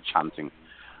shouting, I mean chanting.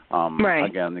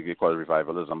 Again, they call it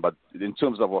revivalism. But in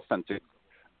terms of authentic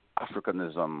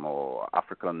Africanism or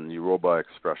African Yoruba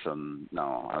expression,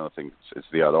 no, I don't think it's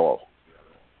there at all.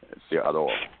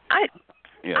 I'm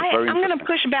going to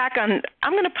push back on.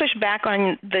 I'm going to push back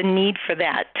on the need for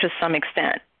that to some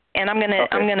extent, and I'm going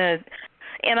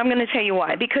to tell you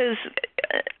why. Because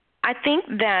I think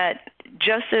that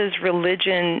just as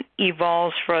religion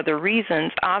evolves for other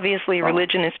reasons, obviously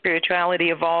religion and spirituality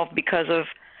evolve because of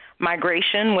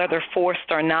migration, whether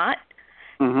forced or not.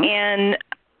 And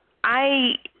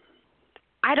I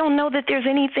don't know that there's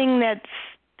anything that's.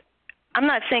 I'm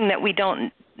not saying that we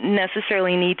don't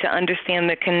necessarily need to understand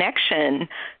the connection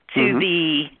to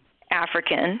the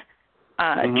African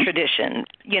tradition,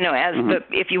 as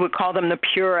if you would call them the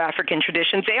pure African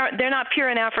traditions. They're not pure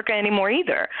in Africa anymore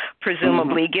either,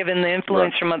 presumably, given the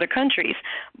influence from other countries.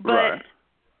 But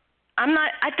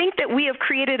I think that we have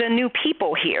created a new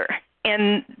people here,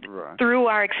 and through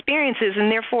our experiences,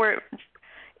 and therefore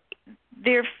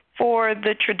therefore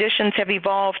the traditions have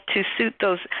evolved to suit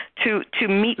those to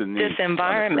meet this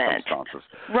environment.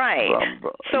 Right.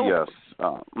 So yes.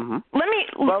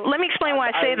 Let me explain why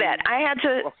I say that. I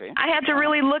had to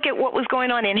really look at what was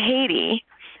going on in Haiti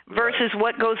versus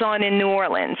what goes on in New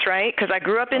Orleans, right? Because I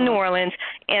grew up in New Orleans,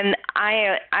 and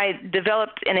I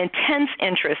developed an intense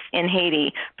interest in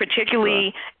Haiti,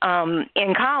 particularly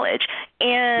in college.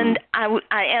 And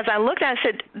as I looked at it, I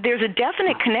said, there's a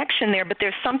definite connection there, but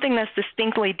there's something that's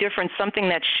distinctly different, something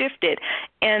that's shifted.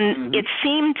 And it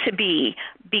seemed to be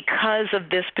because of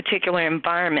this particular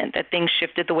environment that things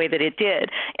shifted the way that it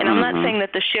did. And I'm not saying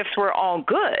that the shifts were all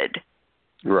good.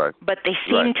 Right. But they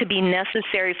seem to be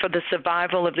necessary for the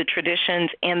survival of the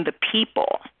traditions and the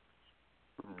people.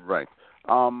 Right.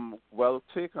 Well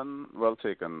taken.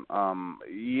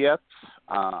 Yet,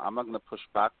 I'm not going to push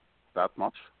back that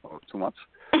much or too much.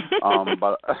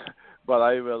 But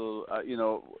I will,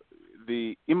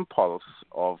 the impulse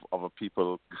of a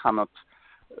people cannot,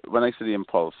 when I say the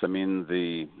impulse, I mean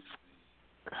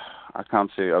I don't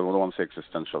want to say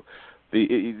existential.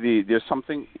 There's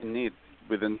something innate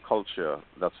within culture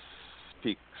that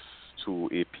speaks to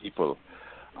a people,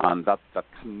 and that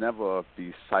can never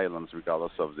be silenced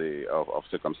regardless of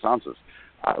circumstances.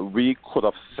 We could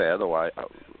have said,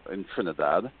 in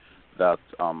Trinidad, that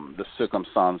the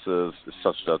circumstances is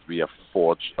such that we have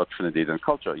forged a Trinidadian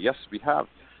culture. Yes, we have.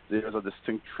 There is a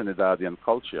distinct Trinidadian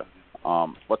culture,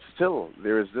 but still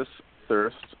there is this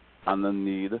thirst and the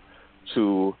need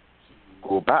to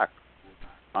go back.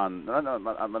 And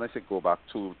when I say go back,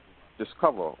 to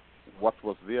discover what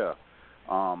was there.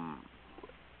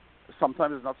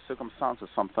 Sometimes it's not circumstances.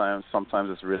 Sometimes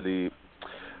it's really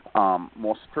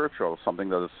more spiritual, something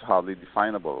that is hardly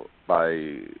definable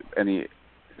by any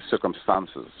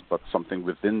circumstances, but something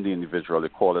within the individual. They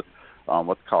call it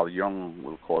what Carl Jung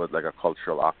will call it, like a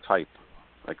cultural archetype,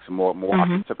 like some more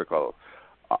archetypical,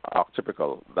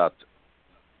 that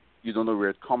you don't know where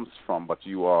it comes from, but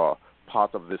you are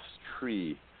part of this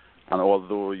tree, and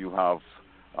although you have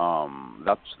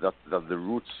that the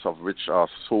roots of which are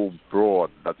so broad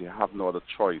that you have no other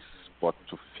choice but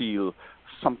to feel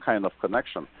some kind of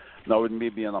connection. Now, it may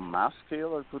be on a mass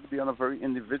scale, or it could be on a very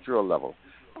individual level,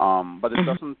 but it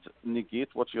doesn't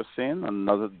negate what you're saying, and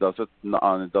it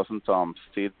doesn't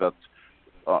state that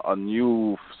a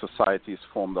new society is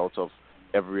formed out of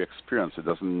every experience. It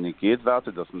doesn't negate that.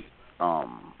 It doesn't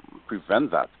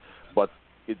prevent that, but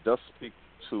it does speak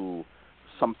to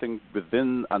something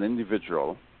within an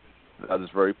individual that is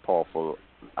very powerful,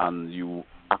 and you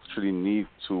actually need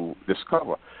to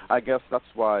discover. I guess that's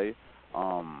why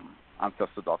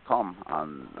Ancestor.com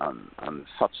and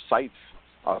such sites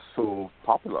are so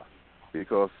popular,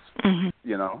 because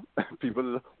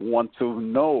people want to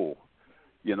know.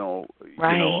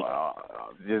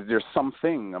 There's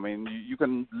something. I mean, you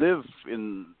can live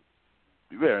in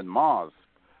Mars,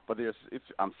 but if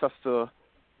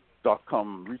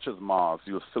Ancestor.com reaches Mars,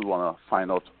 you'll still want to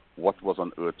find out what was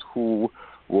on Earth, who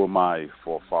were my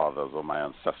forefathers or my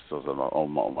ancestors or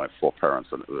my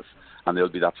foreparents on Earth, and there'll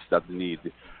be that need,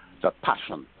 that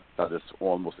passion that is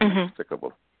almost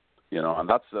inexplicable, and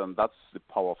that's the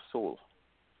power of soul.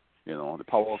 The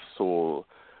power of soul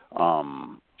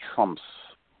trumps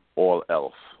all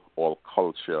else, all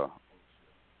culture,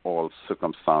 all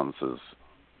circumstances.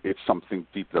 It's something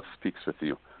deep that speaks with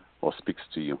you or speaks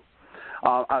to you.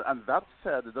 And that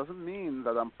said, it doesn't mean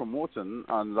that I'm promoting,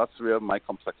 and that's where my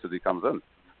complexity comes in,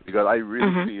 because I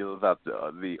really feel that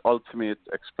the ultimate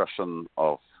expression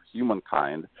of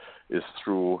humankind is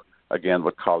through, again,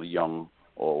 what Carl Jung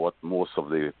or what most of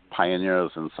the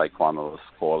pioneers in psychoanalysis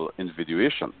call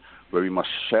individuation, where we must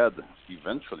shed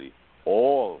eventually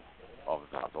all of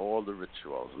that, all the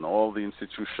rituals and all the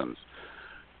institutions,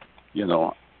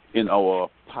 in our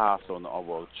path on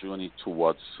our journey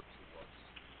towards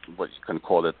what you can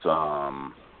call it,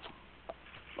 I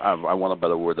want a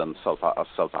better word than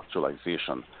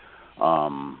self-actualization,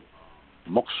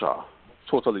 moksha,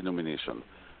 total illumination.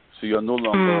 So you're no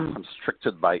longer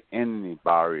constricted by any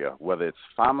barrier, whether it's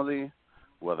family,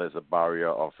 whether it's a barrier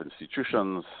of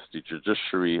institutions, the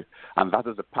judiciary, and that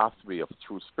is the pathway of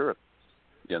true spirit,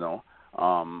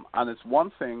 And it's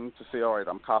one thing to say, all right,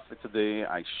 I'm Catholic today,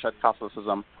 I shed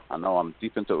Catholicism, and now I'm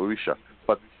deep into Orisha.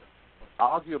 But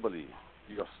arguably,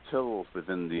 you're still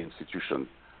within the institution,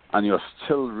 and you're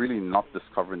still really not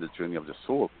discovering the journey of the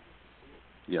soul,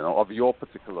 of your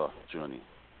particular journey.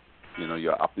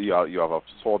 You're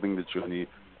absorbing the journey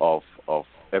of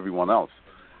everyone else.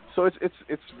 So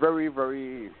it's very,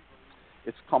 very,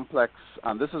 it's complex,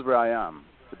 and this is where I am,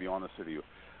 to be honest with you.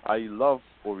 I love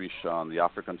Orisha and the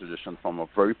African tradition from a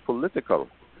very political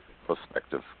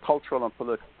perspective, cultural and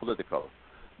political.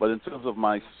 But in terms of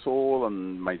my soul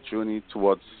and my journey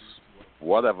towards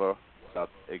whatever that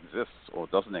exists or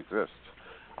doesn't exist,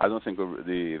 I don't think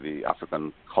the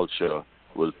African culture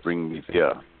will bring me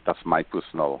there. That's my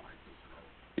personal,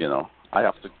 I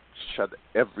have to shed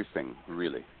everything,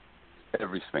 really,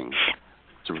 everything,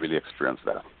 to really experience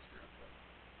that.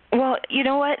 Well, you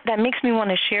know what? That makes me want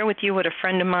to share with you what a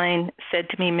friend of mine said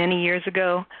to me many years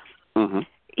ago. Mm-hmm.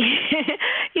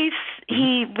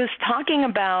 He was talking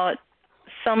about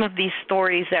some of these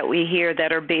stories that we hear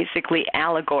that are basically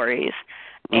allegories.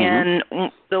 And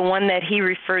the one that he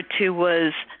referred to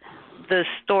was the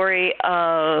story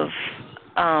of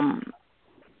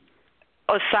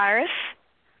Osiris,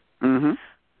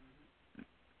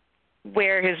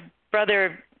 where his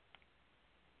brother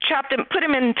chopped him, put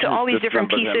him into all these different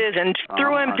pieces, and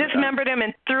threw him, dismembered him,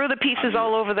 and threw the pieces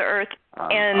all over the earth.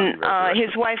 And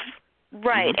his wife,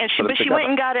 and she went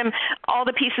and got him all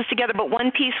the pieces together, but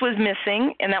one piece was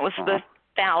missing, and that was the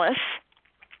phallus.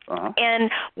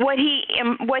 And what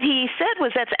he said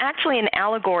was that's actually an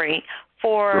allegory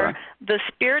for the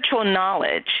spiritual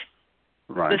knowledge,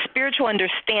 the spiritual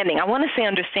understanding. I want to say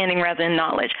understanding rather than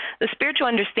knowledge. The spiritual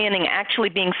understanding actually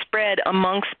being spread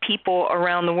amongst people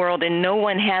around the world and no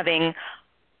one having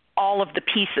all of the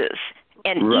pieces.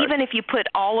 And even if you put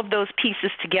all of those pieces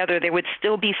together, there would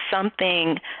still be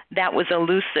something that was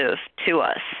elusive to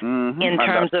us in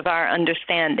terms of our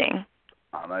understanding.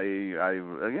 And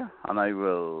I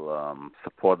will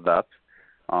support that.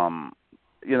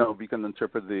 We can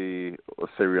interpret the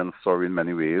Assyrian story in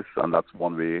many ways, and that's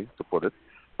one way to put it.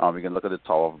 We can look at the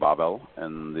Tower of Babel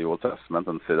in the Old Testament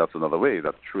and say that's another way,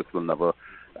 that truth will never,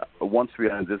 once we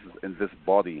are in this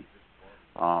body,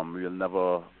 we'll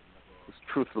never,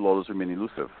 truth will always remain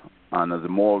elusive. And the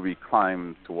more we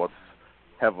climb towards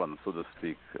heaven, so to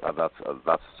speak,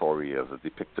 that story as it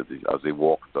depicted, as they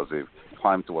walked, as they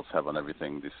climbed towards heaven,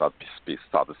 everything, they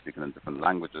started speaking in different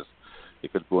languages.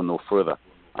 It could go no further.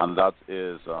 And that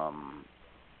is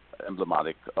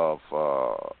emblematic of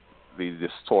the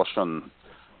distortion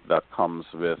that comes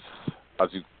with as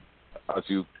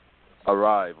you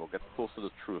arrive or get close to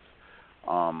the truth.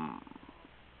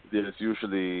 There's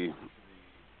usually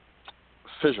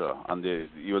fissure, and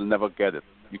you will never get it.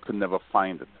 You could never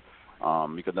find it.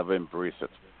 You could never embrace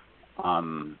it.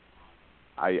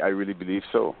 I really believe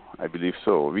so. I believe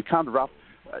so. We can't wrap.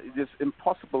 It is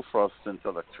impossible for us to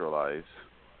intellectualize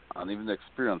and even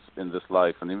experience in this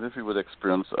life, and even if we would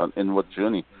experience an inward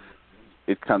journey,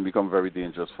 it can become very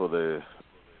dangerous for the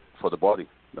body,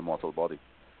 the mortal body,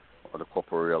 or the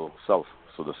corporeal self,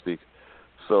 so to speak.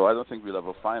 So I don't think we'll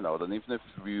ever find out. And even if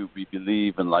we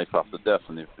believe in life after death,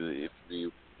 and if we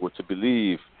were to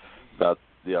believe that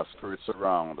there are spirits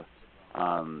around,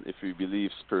 and if we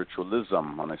believe spiritualism,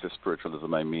 and I say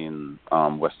spiritualism, I mean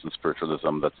Western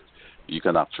spiritualism, that you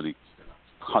can actually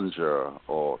conjure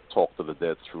or talk to the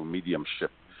dead through mediumship.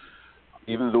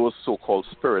 Even those so-called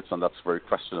spirits, and that's very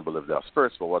questionable if they are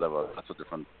spirits, but whatever, that's a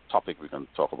different topic. We can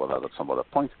talk about that at some other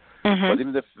point. But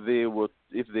even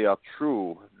if they are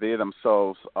true, they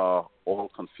themselves are all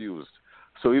confused.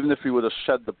 So even if we were to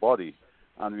shed the body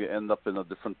and we end up in a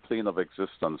different plane of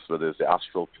existence, whether it's the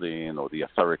astral plane or the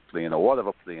etheric plane or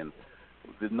whatever plane,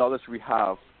 the knowledge we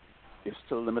have is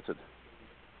still limited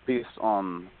based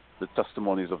on the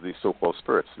testimonies of these so-called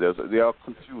spirits. They are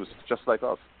confused, just like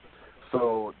us.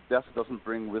 So death doesn't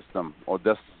bring wisdom, or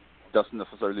death doesn't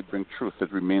necessarily bring truth.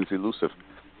 It remains elusive.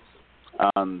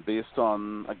 And based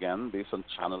on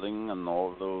channeling and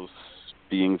all those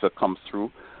beings that come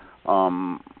through,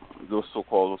 those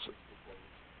so-called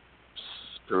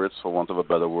spirits, for want of a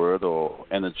better word, or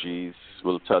energies,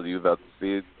 will tell you that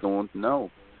they don't know.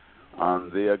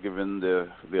 And they are given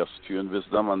their spewing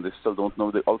wisdom, and they still don't know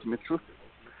the ultimate truth.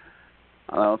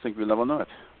 And I don't think we'll never know it.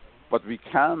 But we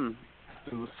can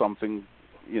do something,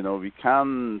 we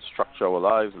can structure our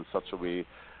lives in such a way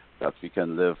that we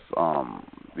can live,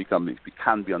 we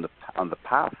can be on the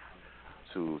path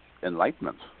to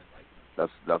enlightenment. That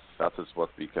is what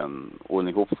we can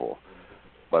only hope for.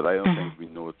 But I don't think we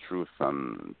know truth,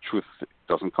 and truth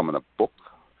doesn't come in a book,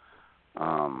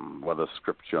 whether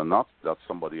scripture or not. That's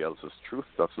somebody else's truth.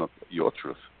 That's not your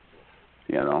truth.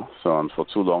 So, and for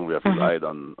too long we have relied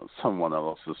on someone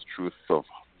else's truth of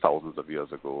thousands of years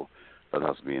ago that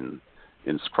has been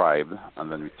inscribed,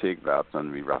 and then we take that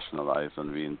and we rationalize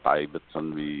and we imbibe it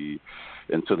and we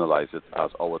internalize it as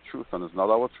our truth, and it's not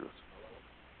our truth.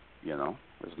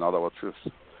 It's not our truth.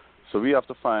 So we have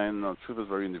to find truth is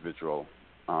very individual.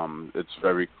 It's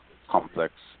very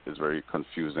complex. It's very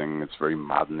confusing. It's very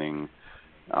maddening.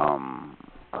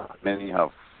 Many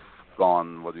have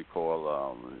gone what we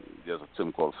call there's a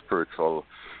term called spiritual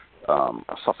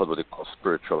suffered what they call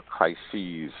spiritual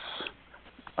crises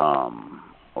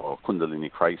or Kundalini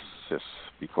crisis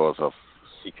because of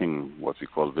seeking what we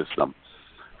call wisdom.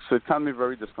 So it can be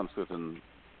very disconcerting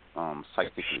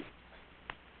psychically,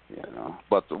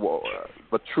 But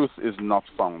truth is not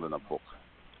found in a book.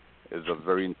 It's a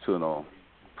very internal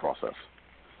process.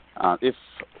 And if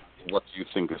what you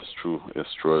think is true,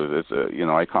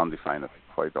 I can't define it,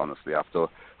 quite honestly. After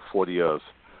 40 years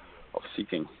of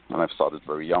seeking, and I've started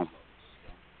very young,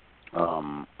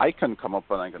 I can come up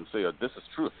and I can say, this is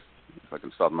truth. If I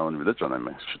can start my own religion, I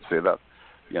should say that,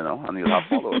 and you'll have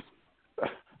followers.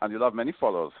 And you'll have many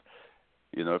followers,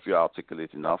 if you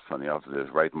articulate enough and you have the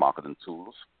right marketing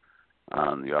tools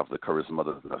and you have the charisma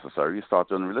that's necessary, you start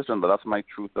your own religion. But that's my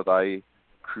truth that I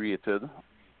created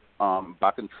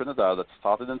back in Trinidad, that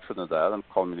started in Trinidad and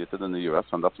culminated in the U.S.,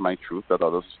 and that's my truth that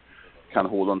others can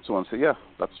hold on to and say, yeah,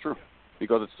 that's true.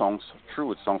 Because it sounds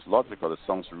true, it sounds logical, it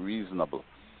sounds reasonable,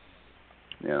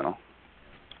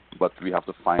 But we have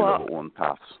to find our own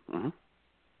paths. Mm-hmm.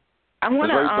 I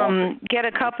want to get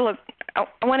a couple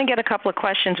of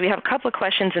questions. We have a couple of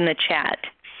questions in the chat,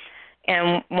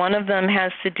 and one of them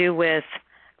has to do with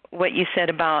what you said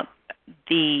about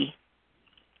the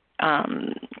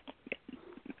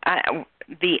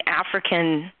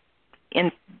African,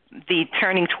 in the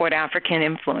turning toward African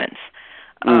influence,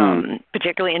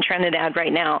 particularly in Trinidad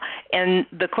right now. And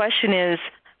the question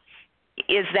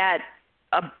is that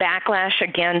a backlash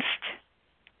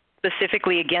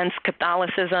specifically against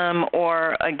Catholicism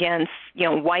or against,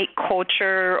 white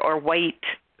culture or white,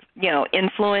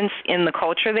 influence in the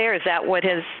culture there? Is that what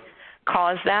has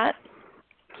caused that?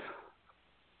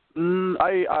 I'm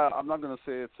not going to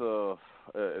say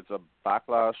it's a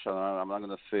backlash, and I'm not going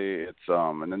to say it's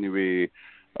in any way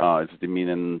it's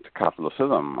demeaning to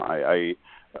Catholicism.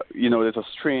 There's a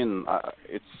strain.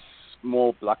 It's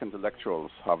more black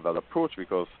intellectuals have that approach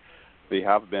because they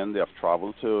have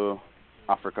traveled to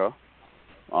Africa.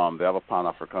 They have a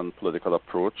Pan-African political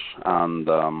approach, and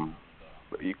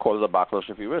you call it a backlash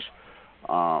if you wish.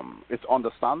 It's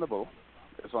understandable.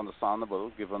 It's understandable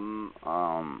given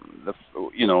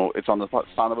it's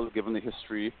understandable given the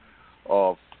history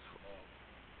of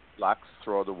blacks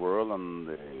throughout the world and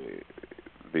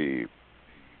the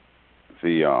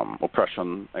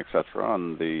oppression, etc.,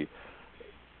 and the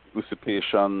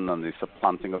usurpation and the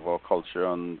supplanting of our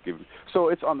culture, so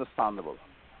it's understandable.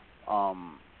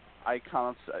 I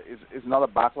cannot. It's not a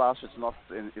backlash.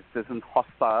 It isn't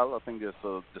hostile. I think there's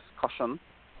a discussion.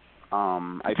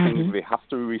 I think we have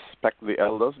to respect the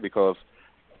elders because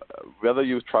whether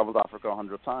you've traveled Africa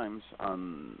 100 times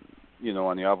and you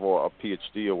have a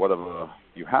PhD or whatever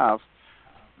you have,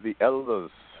 the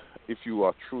elders, if you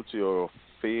are true to your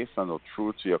faith and are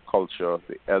true to your culture,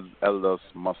 the elders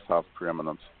must have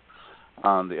preeminence.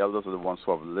 And the elders are the ones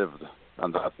who have lived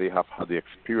and that they have had the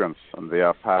experience and they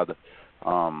have had,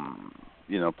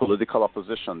 political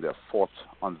opposition. They have fought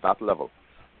on that level.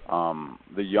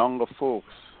 The younger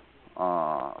folks,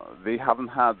 they haven't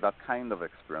had that kind of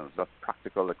experience, that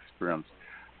practical experience.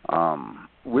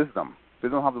 Wisdom. They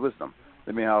don't have the wisdom.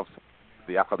 They may have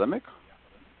the academic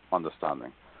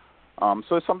understanding.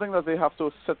 So it's something that they have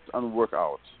to sit and work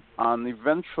out. And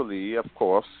eventually, of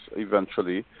course,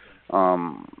 the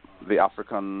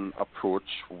African approach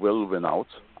will win out,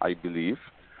 I believe.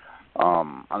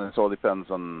 And it all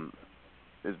depends on,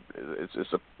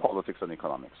 it's a politics and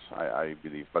economics, I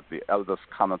believe. But the elders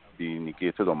cannot be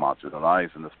negated or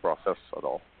marginalized in this process at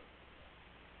all.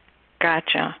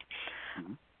 Gotcha.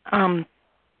 Mm-hmm.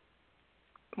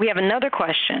 We have another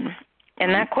question,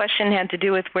 and that question had to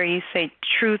do with where you say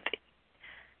truth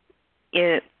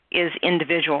is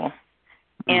individual.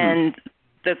 Mm-hmm. And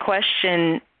the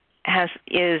question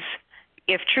is,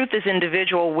 if truth is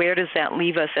individual, where does that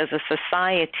leave us as a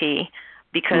society?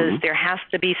 Because there has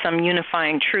to be some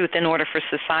unifying truth in order for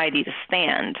society to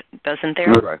stand, doesn't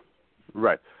there?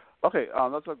 Right. Okay,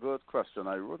 that's a good question.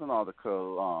 I wrote an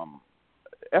article,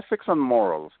 Ethics and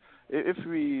Morals. If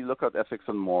we look at ethics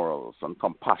and morals and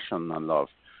compassion and love,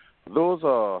 those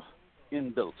are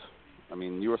inbuilt. I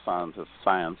mean, science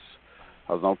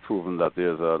has now proven that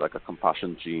there's a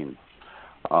compassion gene.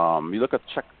 You look at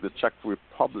the Czech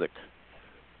Republic.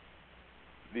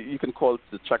 You can call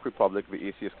the Czech Republic the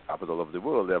atheist capital of the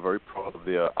world. They're very proud of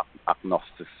their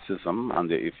agnosticism and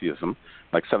their atheism.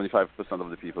 Like 75% of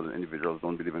the people, the individuals,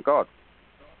 don't believe in God.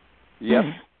 Yet,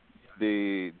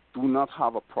 they do not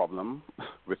have a problem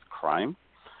with crime.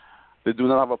 They do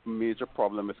not have a major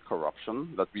problem with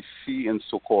corruption that we see in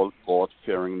so-called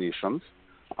God-fearing nations.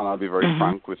 And I'll be very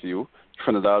frank with you.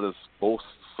 Trinidad boasts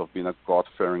of being a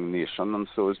God-fearing nation, and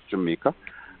so is Jamaica.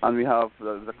 And we have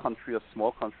the country, a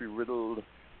small country riddled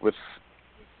with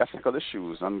ethical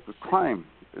issues and with crime.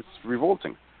 It's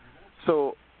revolting.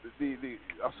 So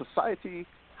our society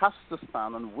has to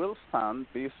stand and will stand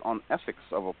based on ethics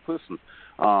of a person.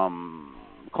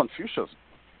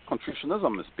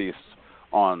 Confucianism is based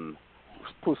on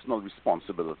personal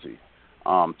responsibility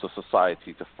to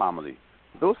society, to family.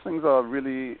 Those things are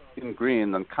really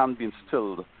ingrained and can be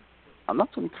instilled. And not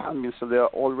only can be instilled, they are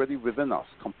already within us.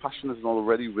 Compassion is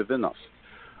already within us.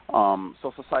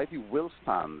 So society will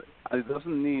stand. And it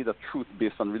doesn't need a truth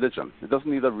based on religion. It doesn't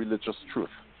need a religious truth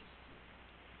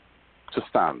to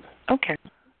stand. Okay.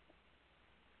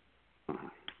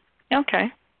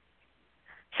 Okay.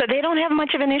 So they don't have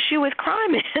much of an issue with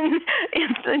crime in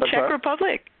the Czech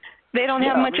Republic. They don't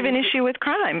have much of an issue with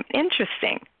crime.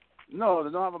 Interesting. No,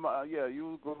 they don't have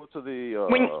you go to the the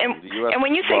US, and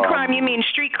when you say crime, you mean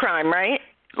street crime, right?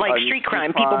 Like street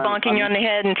crime, people bonking you on the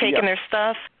head and taking their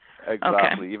stuff.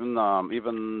 Exactly. Okay.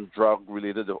 Even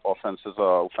drug-related offenses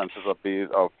are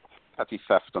based of petty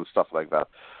theft and stuff like that.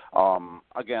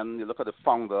 Again, you look at the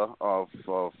founder of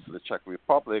the Czech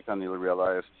Republic, and you'll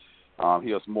realize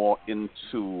he was more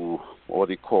into what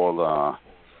they call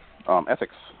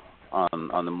ethics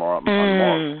and the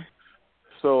morals.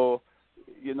 So,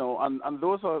 and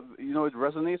those are, it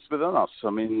resonates within us. I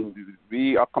mean,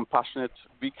 we are compassionate.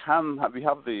 We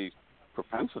have the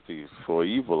propensity for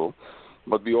evil,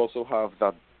 but we also have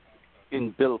that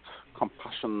inbuilt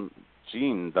compassion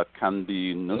gene that can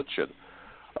be nurtured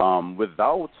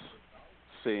without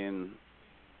saying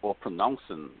or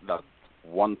pronouncing that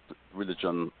one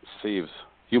religion saves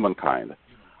humankind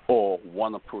or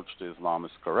one approach to Islam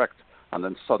is correct. And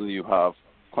then suddenly you have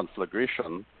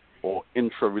conflagration or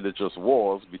intra-religious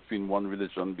wars between one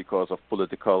religion because of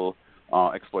political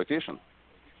exploitation.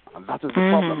 And that is the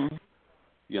problem.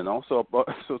 So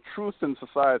truth in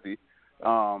society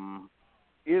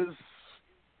is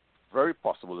very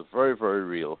possible, it's very, very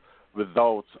real.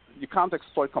 You can't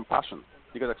exploit compassion.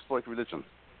 You can exploit religion.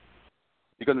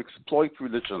 You can exploit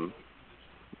religion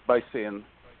by saying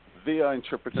they are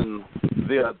interpreting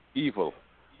they are evil,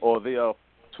 or they are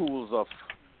tools of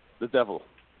the devil,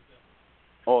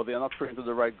 or they are not praying to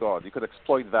the right God. You could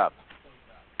exploit that.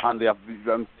 And they have,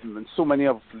 so many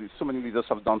leaders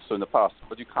have done so in the past.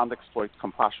 But you can't exploit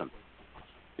compassion.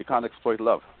 You can't exploit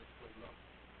love.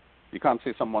 You can't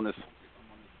say someone is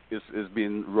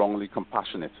being wrongly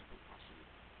compassionate.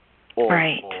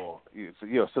 Right.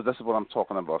 So this is what I'm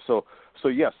talking about. So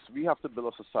yes, we have to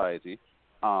build a society,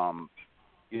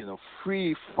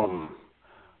 free from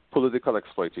political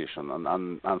exploitation.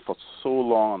 And for so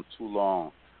long and too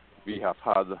long, we have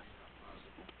had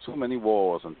too many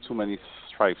wars and too many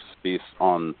strifes based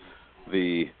on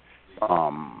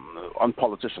on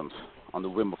politicians, on the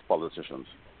whim of politicians,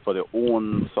 for their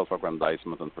own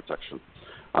self-aggrandizement and protection.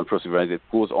 And perseverance, it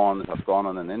goes on. It has gone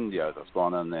on in India. It has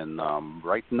gone on in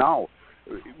right now.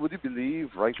 Would you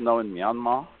believe right now in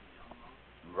Myanmar,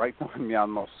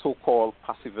 so-called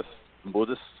pacifist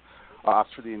Buddhists are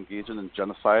actually engaging in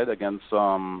genocide against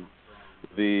the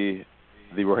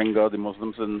Rohingya, the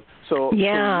Muslims, and so we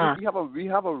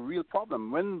have a real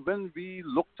problem. When we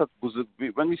looked at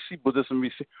when we see Buddhism,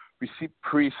 we see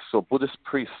priests or Buddhist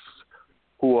priests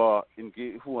who are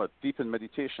deep in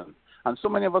meditation, and so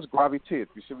many of us gravitate.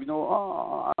 We say,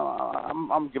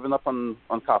 I'm giving up on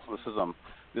Catholicism.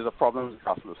 There's a problem with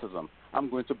Catholicism. I'm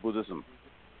going to Buddhism,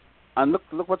 and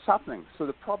look what's happening. So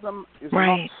the problem is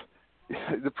not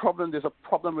the problem. There's a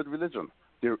problem with religion.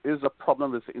 There is a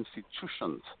problem with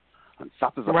institutions. And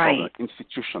that is a problem.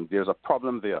 Institution. There's a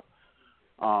problem there.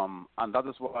 And that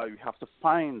is why we have to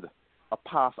find a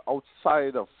path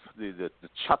outside of the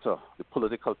chatter, the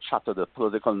political chatter, the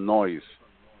political noise.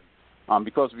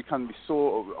 Because we can be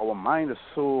our mind is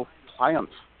so pliant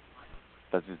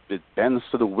that it bends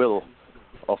to the will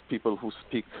of people who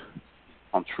speak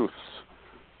on truths.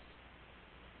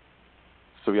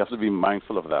 So we have to be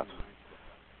mindful of that.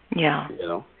 Yeah.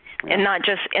 Yeah. And not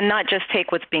just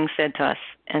take what's being said to us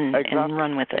and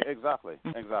run with it. Exactly.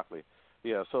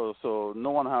 Yeah. So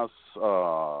no one has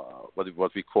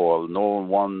what we call no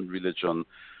one religion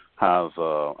has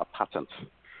a patent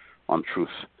on truth.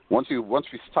 Once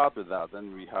we start with that,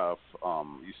 then we have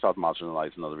you start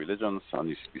marginalizing other religions, and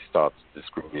we start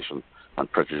discrimination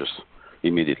and prejudice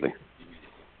immediately.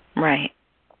 Right.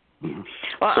 Mm-hmm.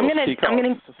 Well, so I'm gonna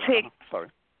take. Sorry.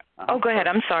 Oh, go ahead.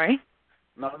 I'm sorry.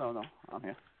 No. I'm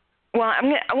here. Well,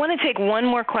 I want to take one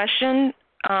more question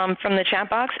from the chat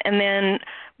box, and then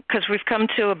because we've come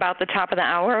to about the top of the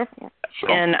hour,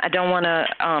 and I don't want to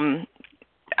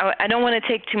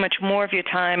take too much more of your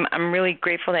time. I'm really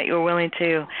grateful that you were willing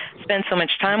to spend so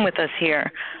much time with us here.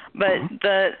 But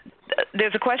the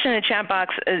there's a question in the chat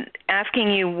box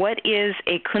asking you, what is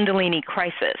a Kundalini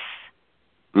crisis?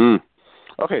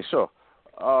 Okay, sure.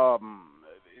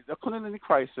 The Kundalini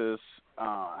crisis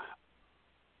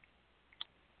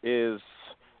is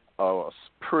a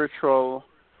spiritual.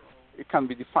 It can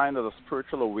be defined as a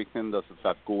spiritual awakening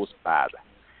that goes bad.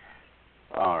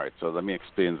 All right, so let me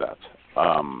explain that.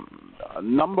 A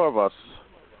number of us,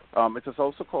 it is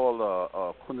also called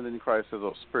a Kundalini crisis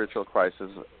or spiritual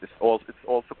crisis. It's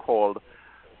also called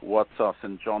what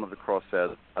St. John of the Cross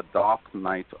said, a dark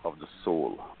night of the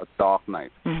soul, a dark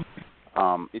night.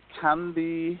 Mm-hmm. It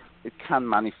can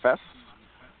manifest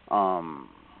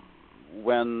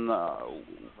when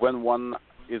one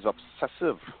is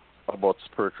obsessive about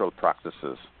spiritual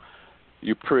practices.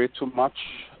 You pray too much,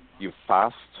 you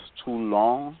fast too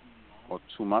long or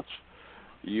too much,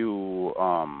 you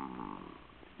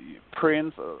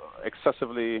praying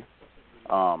excessively,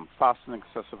 fasting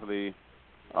excessively,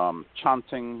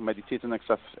 chanting, meditating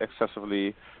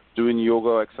excessively, doing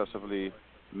yoga excessively,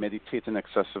 meditating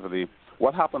excessively.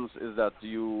 What happens is that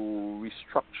you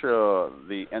restructure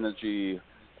the energy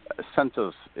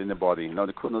centers in the body. Now,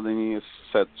 the Kundalini is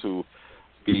said to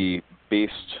be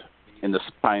based in the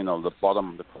spinal, the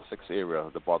bottom, the coccyx area,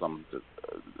 the bottom, the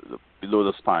below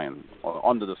the spine or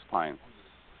under the spine.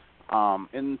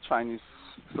 In Chinese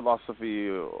philosophy,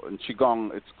 in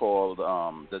Qigong, it's called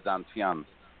the Dantian,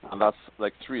 and that's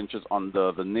like 3 inches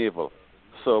under the navel.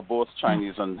 So both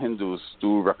Chinese and Hindus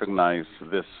do recognize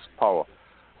this power.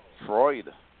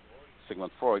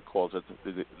 Sigmund Freud calls it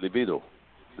the libido,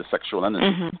 the sexual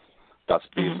energy that's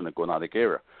based in the gonadic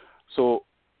area. So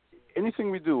anything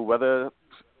we do, whether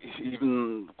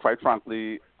even, quite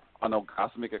frankly, an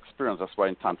orgasmic experience, that's why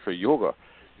in Tantra Yoga,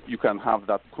 you can have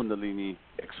that Kundalini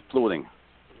exploding.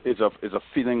 It's a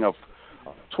feeling of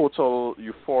total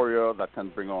euphoria that can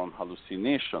bring on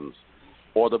hallucinations,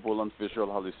 audible and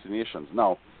visual hallucinations.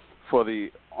 Now, for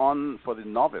the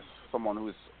novice, someone who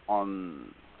is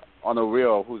unaware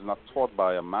or who's not taught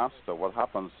by a master, what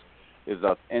happens is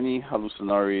that any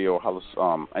hallucinatory or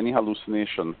any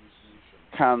hallucination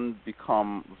can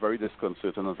become very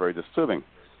disconcerting and very disturbing.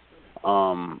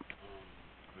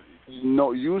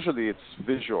 Usually it's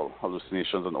visual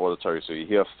hallucinations and auditory, so you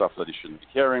hear stuff that you shouldn't be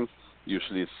hearing.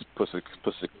 Usually it's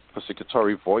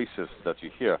persecutory voices that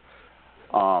you hear.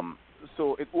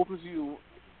 So it opens you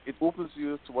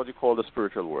to what you call the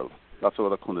spiritual world. That's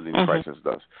what a Kundalini crisis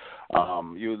does.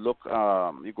 You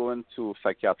go into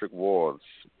psychiatric wards.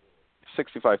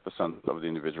 65% of the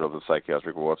individuals in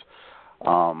psychiatric wards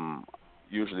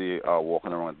usually are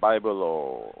walking around with Bible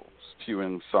or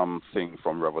spewing something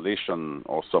from Revelation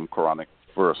or some Quranic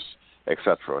verse,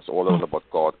 etc. It's all about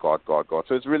God, God, God, God.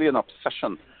 So it's really an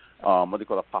obsession, what they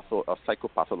call a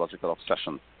psychopathological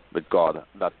obsession with God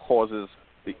that causes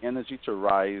the energy to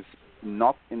rise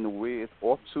not in the way it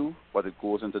ought to, but it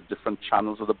goes into different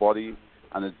channels of the body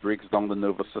and it breaks down the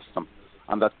nervous system.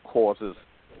 And that causes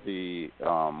the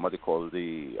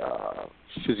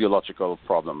physiological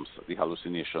problems, the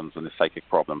hallucinations and the psychic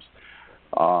problems.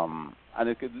 And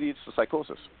it leads to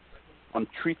psychosis.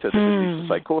 Untreated, it leads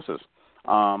to psychosis.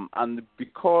 And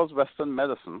because Western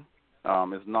medicine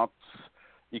is not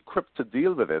equipped to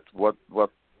deal with it, what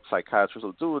psychiatrists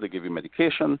will do, they give you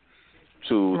medication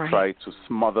to try to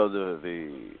smother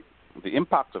the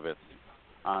impact of it,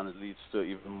 and it leads to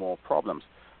even more problems.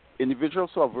 Individuals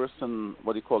who are versed in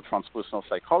what you call transpersonal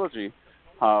psychology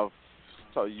have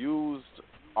used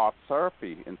art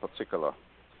therapy in particular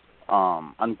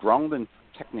and grounding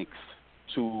techniques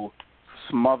to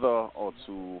smother or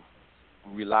to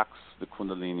relax the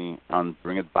Kundalini and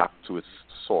bring it back to its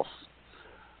source.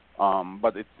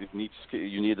 But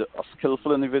you need a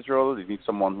skillful individual. You need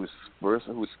someone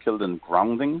who's skilled in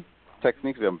grounding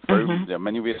techniques. There are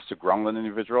many ways to ground an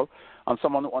individual, and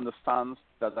someone who understands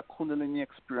that the Kundalini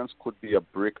experience could be a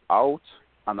breakout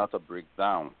and not a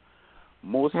breakdown.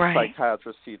 Most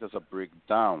psychiatrists see it as a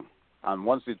breakdown, and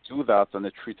once they do that and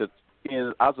they treat it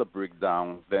as a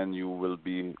breakdown, then you will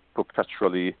be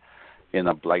perpetually in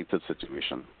a blighted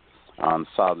situation. And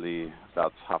sadly,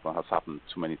 that has happened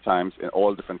too many times in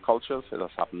all different cultures. It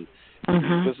has happened in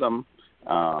Buddhism.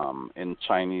 In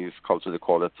Chinese culture, they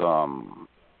call it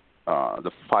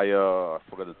the fire. I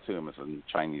forgot the term. It's in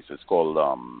Chinese. It's called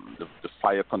the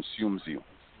fire consumes you.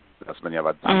 That's when you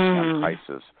have a Dantian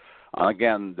crisis. And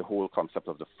again, the whole concept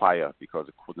of the fire, because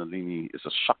the Kundalini is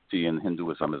a Shakti in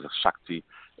Hinduism, is a Shakti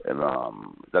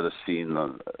that is seen,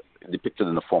 depicted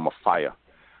in the form of fire.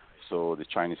 So the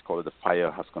Chinese call it the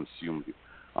fire has consumed you.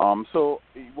 So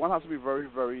one has to be very,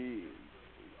 very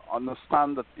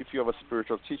understand that if you have a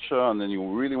spiritual teacher and then you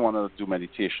really want to do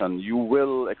meditation, you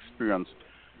will experience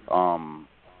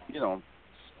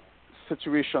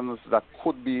situations that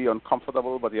could be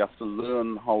uncomfortable, but you have to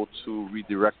learn how to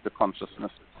redirect the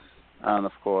consciousness and,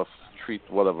 of course, treat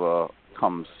whatever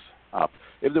comes up.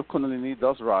 If the Kundalini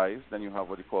does rise, then you have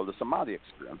what you call the Samadhi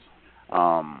experience.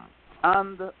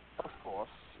 And, of course,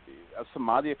 a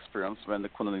Samadhi experience, when the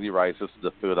Kundalini rises to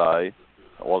the third eye,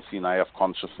 all-seeing eye of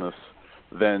consciousness,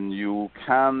 then you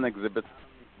can exhibit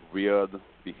weird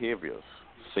behaviors,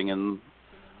 singing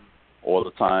all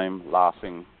the time,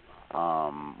 laughing.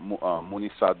 Muni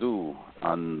Sadhu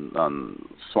and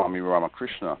Swami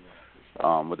Ramakrishna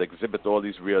would exhibit all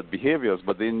these weird behaviors,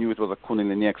 but they knew it was a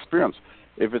Kundalini experience.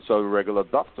 If it's a regular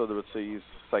doctor, they would say he's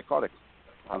psychotic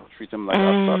and treat him like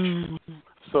as such.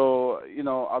 So,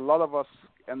 a lot of us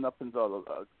end up in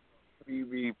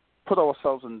we put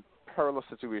ourselves in perilous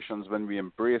situations when we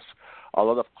embrace a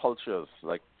lot of cultures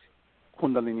like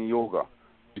Kundalini Yoga.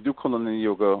 We do Kundalini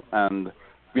Yoga and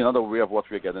we're not aware of what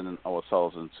we're getting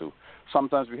ourselves into.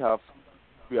 Sometimes we are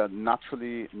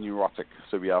naturally neurotic,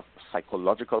 so we have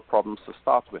psychological problems to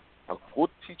start with. A good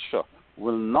teacher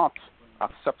will not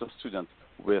accept a student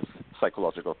with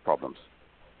psychological problems,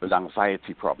 with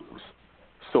anxiety problems.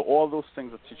 So all those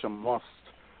things a teacher must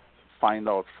find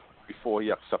out before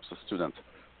he accepts a student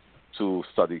to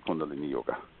study Kundalini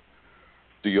Yoga.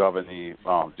 Do you have any?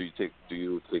 Do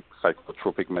you take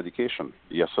psychotropic medication?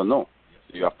 Yes or no?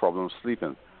 Do you have problems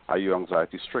sleeping? Are you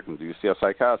anxiety stricken? Do you see a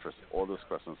psychiatrist? All those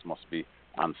questions must be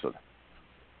answered.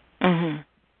 Mm-hmm.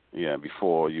 Yeah,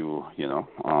 before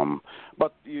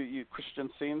but you Christian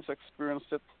saints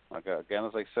experienced it. Like, again,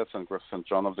 as I said, St.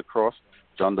 John of the Cross,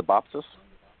 John the Baptist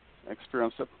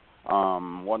experienced it.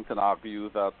 One can argue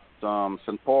that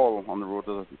St. Paul on the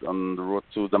road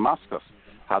to Damascus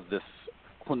had this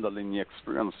Kundalini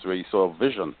experience where he saw a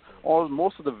vision.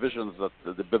 Most of the visions,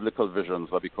 the biblical visions,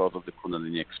 are because of the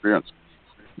Kundalini experience.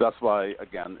 That's why,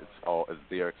 again, it's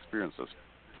their experiences.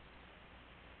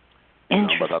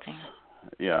 Interesting.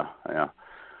 Yeah.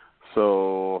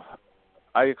 So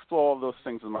I explore all those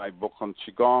things in my book on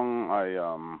Qigong.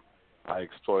 I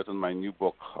explore it in my new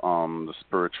book, The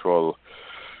Spiritual,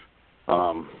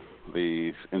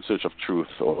 the In Search of Truth.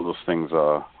 All those things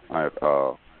I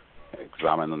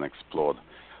examined and explored.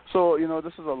 So,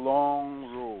 this is a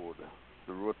long road.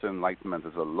 The road to enlightenment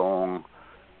is a long,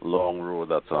 long road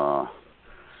that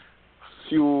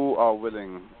few are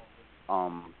willing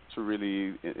to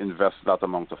really invest that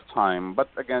amount of time. But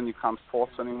again, you can't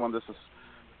force anyone. This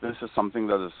is something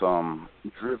that is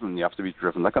driven. You have to be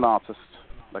driven, like an artist,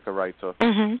 like a writer,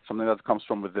 something that comes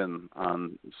from within.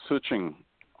 And searching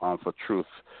for truth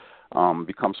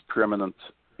becomes preeminent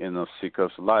in a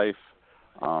seeker's life.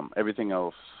 Everything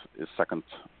else is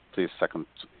plays second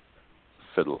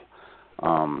fiddle.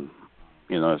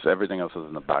 Everything else is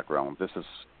in the background. This is,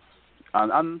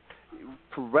 and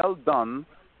well done,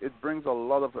 it brings a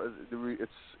lot of,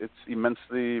 it's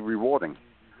immensely rewarding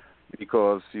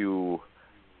because there's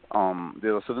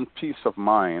a certain peace of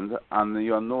mind, and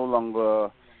you are no longer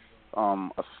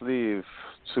a slave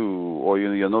to, or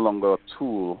you're no longer a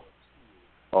tool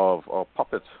of or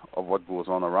puppet of what goes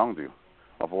on around you,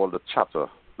 of all the chatter,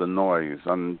 the noise,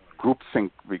 and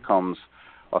groupthink becomes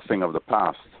a thing of the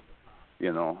past, a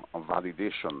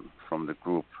validation from the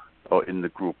group or in the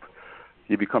group.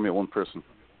 You become your own person,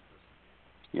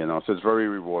 so it's very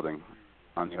rewarding,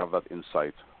 and you have that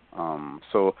insight.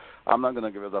 So I'm not going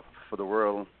to give it up for the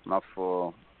world, not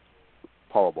for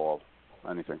Powerball,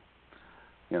 anything,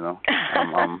 yeah.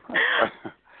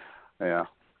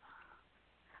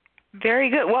 Very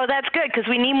good. Well, that's good because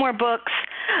we need more books.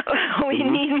 We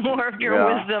need more of your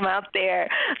wisdom out there.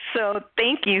 So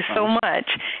thank you so much.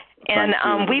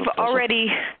 And we've already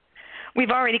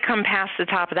come past the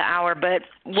top of the hour, but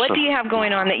what do you have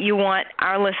going on that you want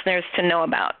our listeners to know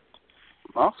about?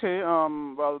 Okay.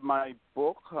 Well, my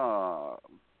book,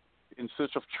 In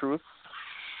Search of Truth,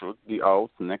 should be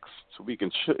out next week.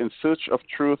 In Search of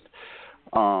Truth,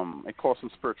 a course in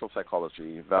spiritual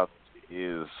psychology, that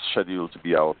is scheduled to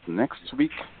be out next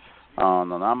week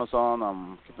on Amazon.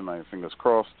 I'm keeping my fingers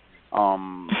crossed.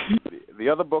 The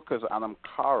other book is Anam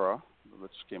Cara,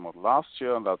 which came out last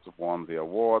year, and that won the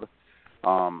award.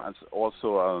 And it's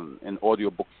also in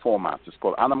audiobook format. It's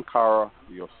called Anam Cara,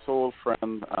 Your Soul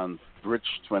Friend and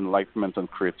Bridge to Enlightenment and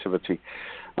Creativity.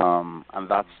 And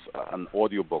that's an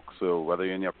audiobook. So whether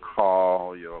you're in your car,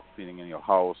 or you're cleaning in your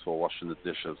house, or washing the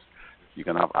dishes, you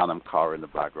can have Anam Cara in the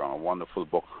background. A wonderful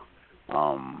book.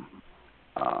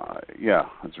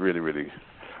 It's really, really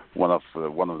one of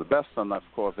the best. And of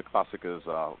course, the classic is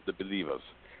The Believers,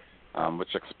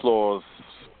 which explores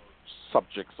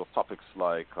subjects or topics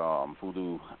like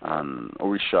voodoo and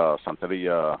Orisha,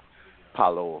 Santeria,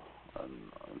 Palo, and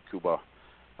Cuba,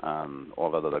 and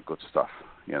all that other good stuff,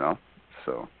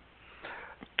 So.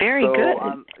 Very good.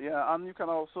 And you can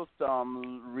also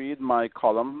read my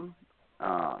column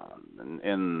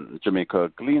in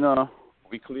Jamaica Gleaner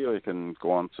Weekly, or you can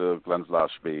go on to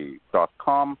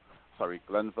GlenvilleAshby.com,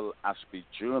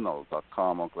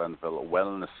 GlenvilleAshbyJournal.com or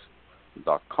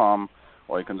GlenvilleWellness.com,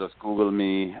 or you can just Google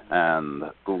me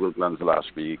and Google Glenville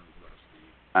Ashby,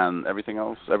 and everything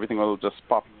will just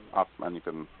pop up, and you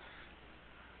can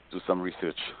do some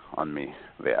research on me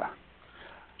there.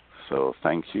 So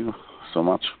thank you so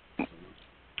much.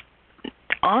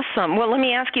 Awesome. Well, let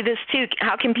me ask you this, too.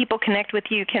 How can people connect with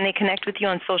you? Can they connect with you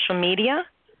on social media?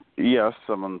 Yes,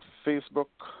 I'm on Facebook.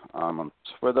 I'm on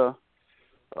Twitter.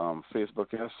 Facebook,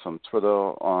 yes. On Twitter,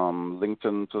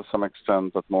 LinkedIn to some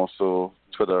extent, but more so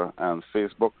Twitter and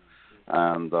Facebook.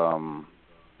 And,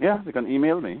 you can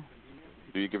email me.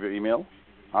 Do you give your email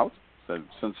out?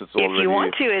 Since it's already... If you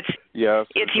want to,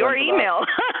 it's your email.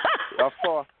 Of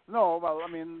course. No, well, I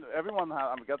mean, everyone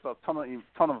gets a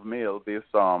ton of mail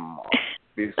based on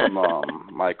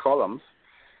my columns.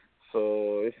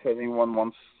 So if anyone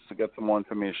wants to get some more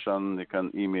information, they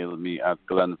can email me at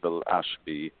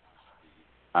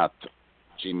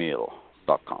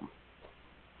GlenvilleAshby@gmail.com.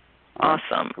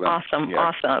 Awesome.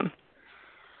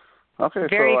 Okay.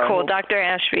 Very cool, Dr.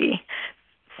 Ashby.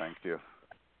 Thank you.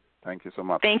 Thank you so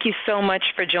much. Thank you so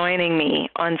much for joining me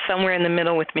on Somewhere in the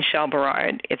Middle with Michelle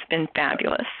Berard. It's been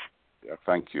fabulous. Yeah,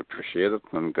 thank you. Appreciate it,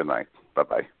 and good night.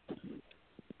 Bye-bye.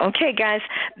 Okay, guys,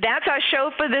 that's our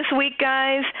show for this week,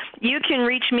 guys. You can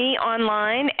reach me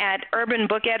online at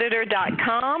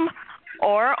urbanbookeditor.com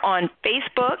or on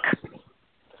Facebook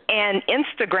and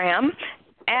Instagram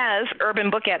as Urban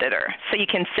Book Editor. So you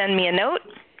can send me a note.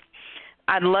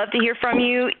 I'd love to hear from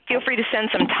you. Feel free to send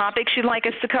some topics you'd like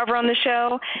us to cover on the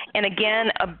show. And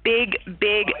again, a big,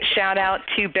 big shout out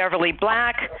to Beverly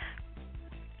Black,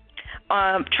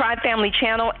 Tribe Family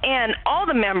Channel, and all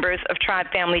the members of Tribe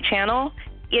Family Channel.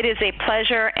 It is a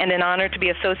pleasure and an honor to be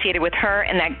associated with her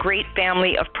and that great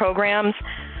family of programs.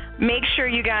 Make sure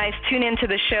you guys tune into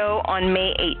the show on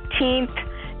May 18th.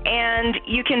 And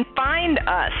you can find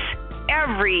us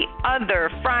every other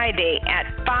Friday at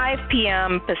 5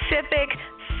 p.m. Pacific,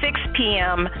 6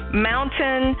 p.m.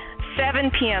 Mountain, 7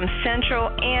 p.m.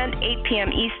 Central, and 8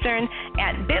 p.m. Eastern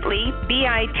at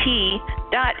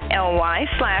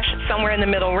bit.ly/Somewhere in the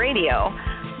Middle Radio.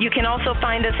 You can also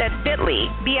find us at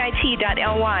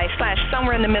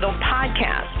bit.ly/Somewhere in the Middle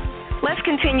Podcast. Let's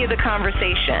continue the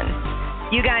conversation.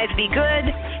 You guys be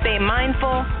good, stay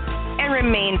mindful, and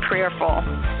remain prayerful.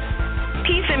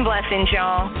 Peace and blessings,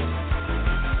 y'all.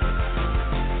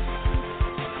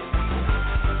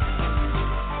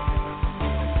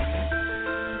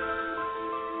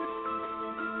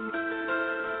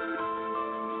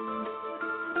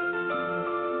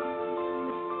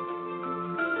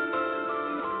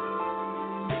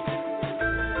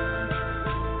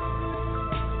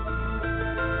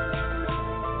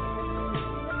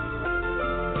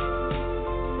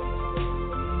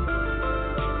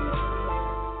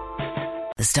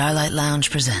 The Starlight Lounge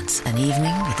presents An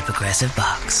Evening with the Progressive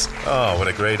Box. Oh, what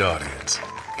a great audience.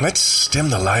 Let's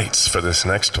dim the lights for this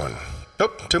next one. Oh,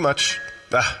 too much.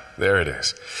 There it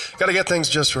is. Gotta get things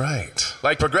just right.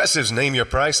 Like Progressive's Name Your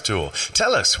Price tool.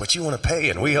 Tell us what you want to pay,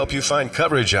 and we help you find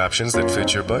coverage options that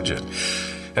fit your budget.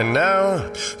 And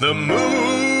now, the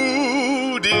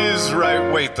mood is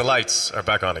right. Wait, the lights are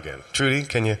back on again. Trudy,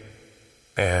 can you?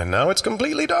 And now it's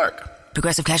completely dark.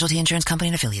 Progressive Casualty Insurance Company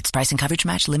and Affiliates. Price and coverage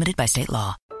match limited by state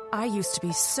law. I used to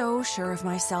be so sure of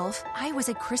myself. I was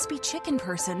a crispy chicken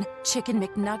person. Chicken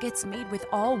McNuggets made with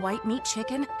all white meat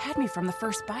chicken had me from the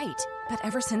first bite. But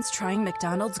ever since trying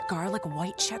McDonald's garlic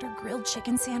white cheddar grilled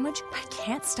chicken sandwich, I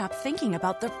can't stop thinking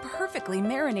about the perfectly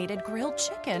marinated grilled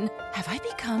chicken. Have I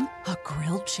become a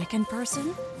grilled chicken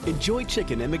person? Enjoy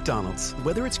chicken at McDonald's.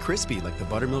 Whether it's crispy like the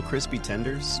Buttermilk Crispy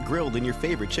Tenders, grilled in your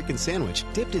favorite chicken sandwich,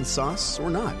 dipped in sauce or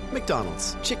not.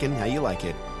 McDonald's. Chicken how you like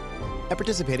it. At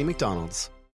participating McDonald's.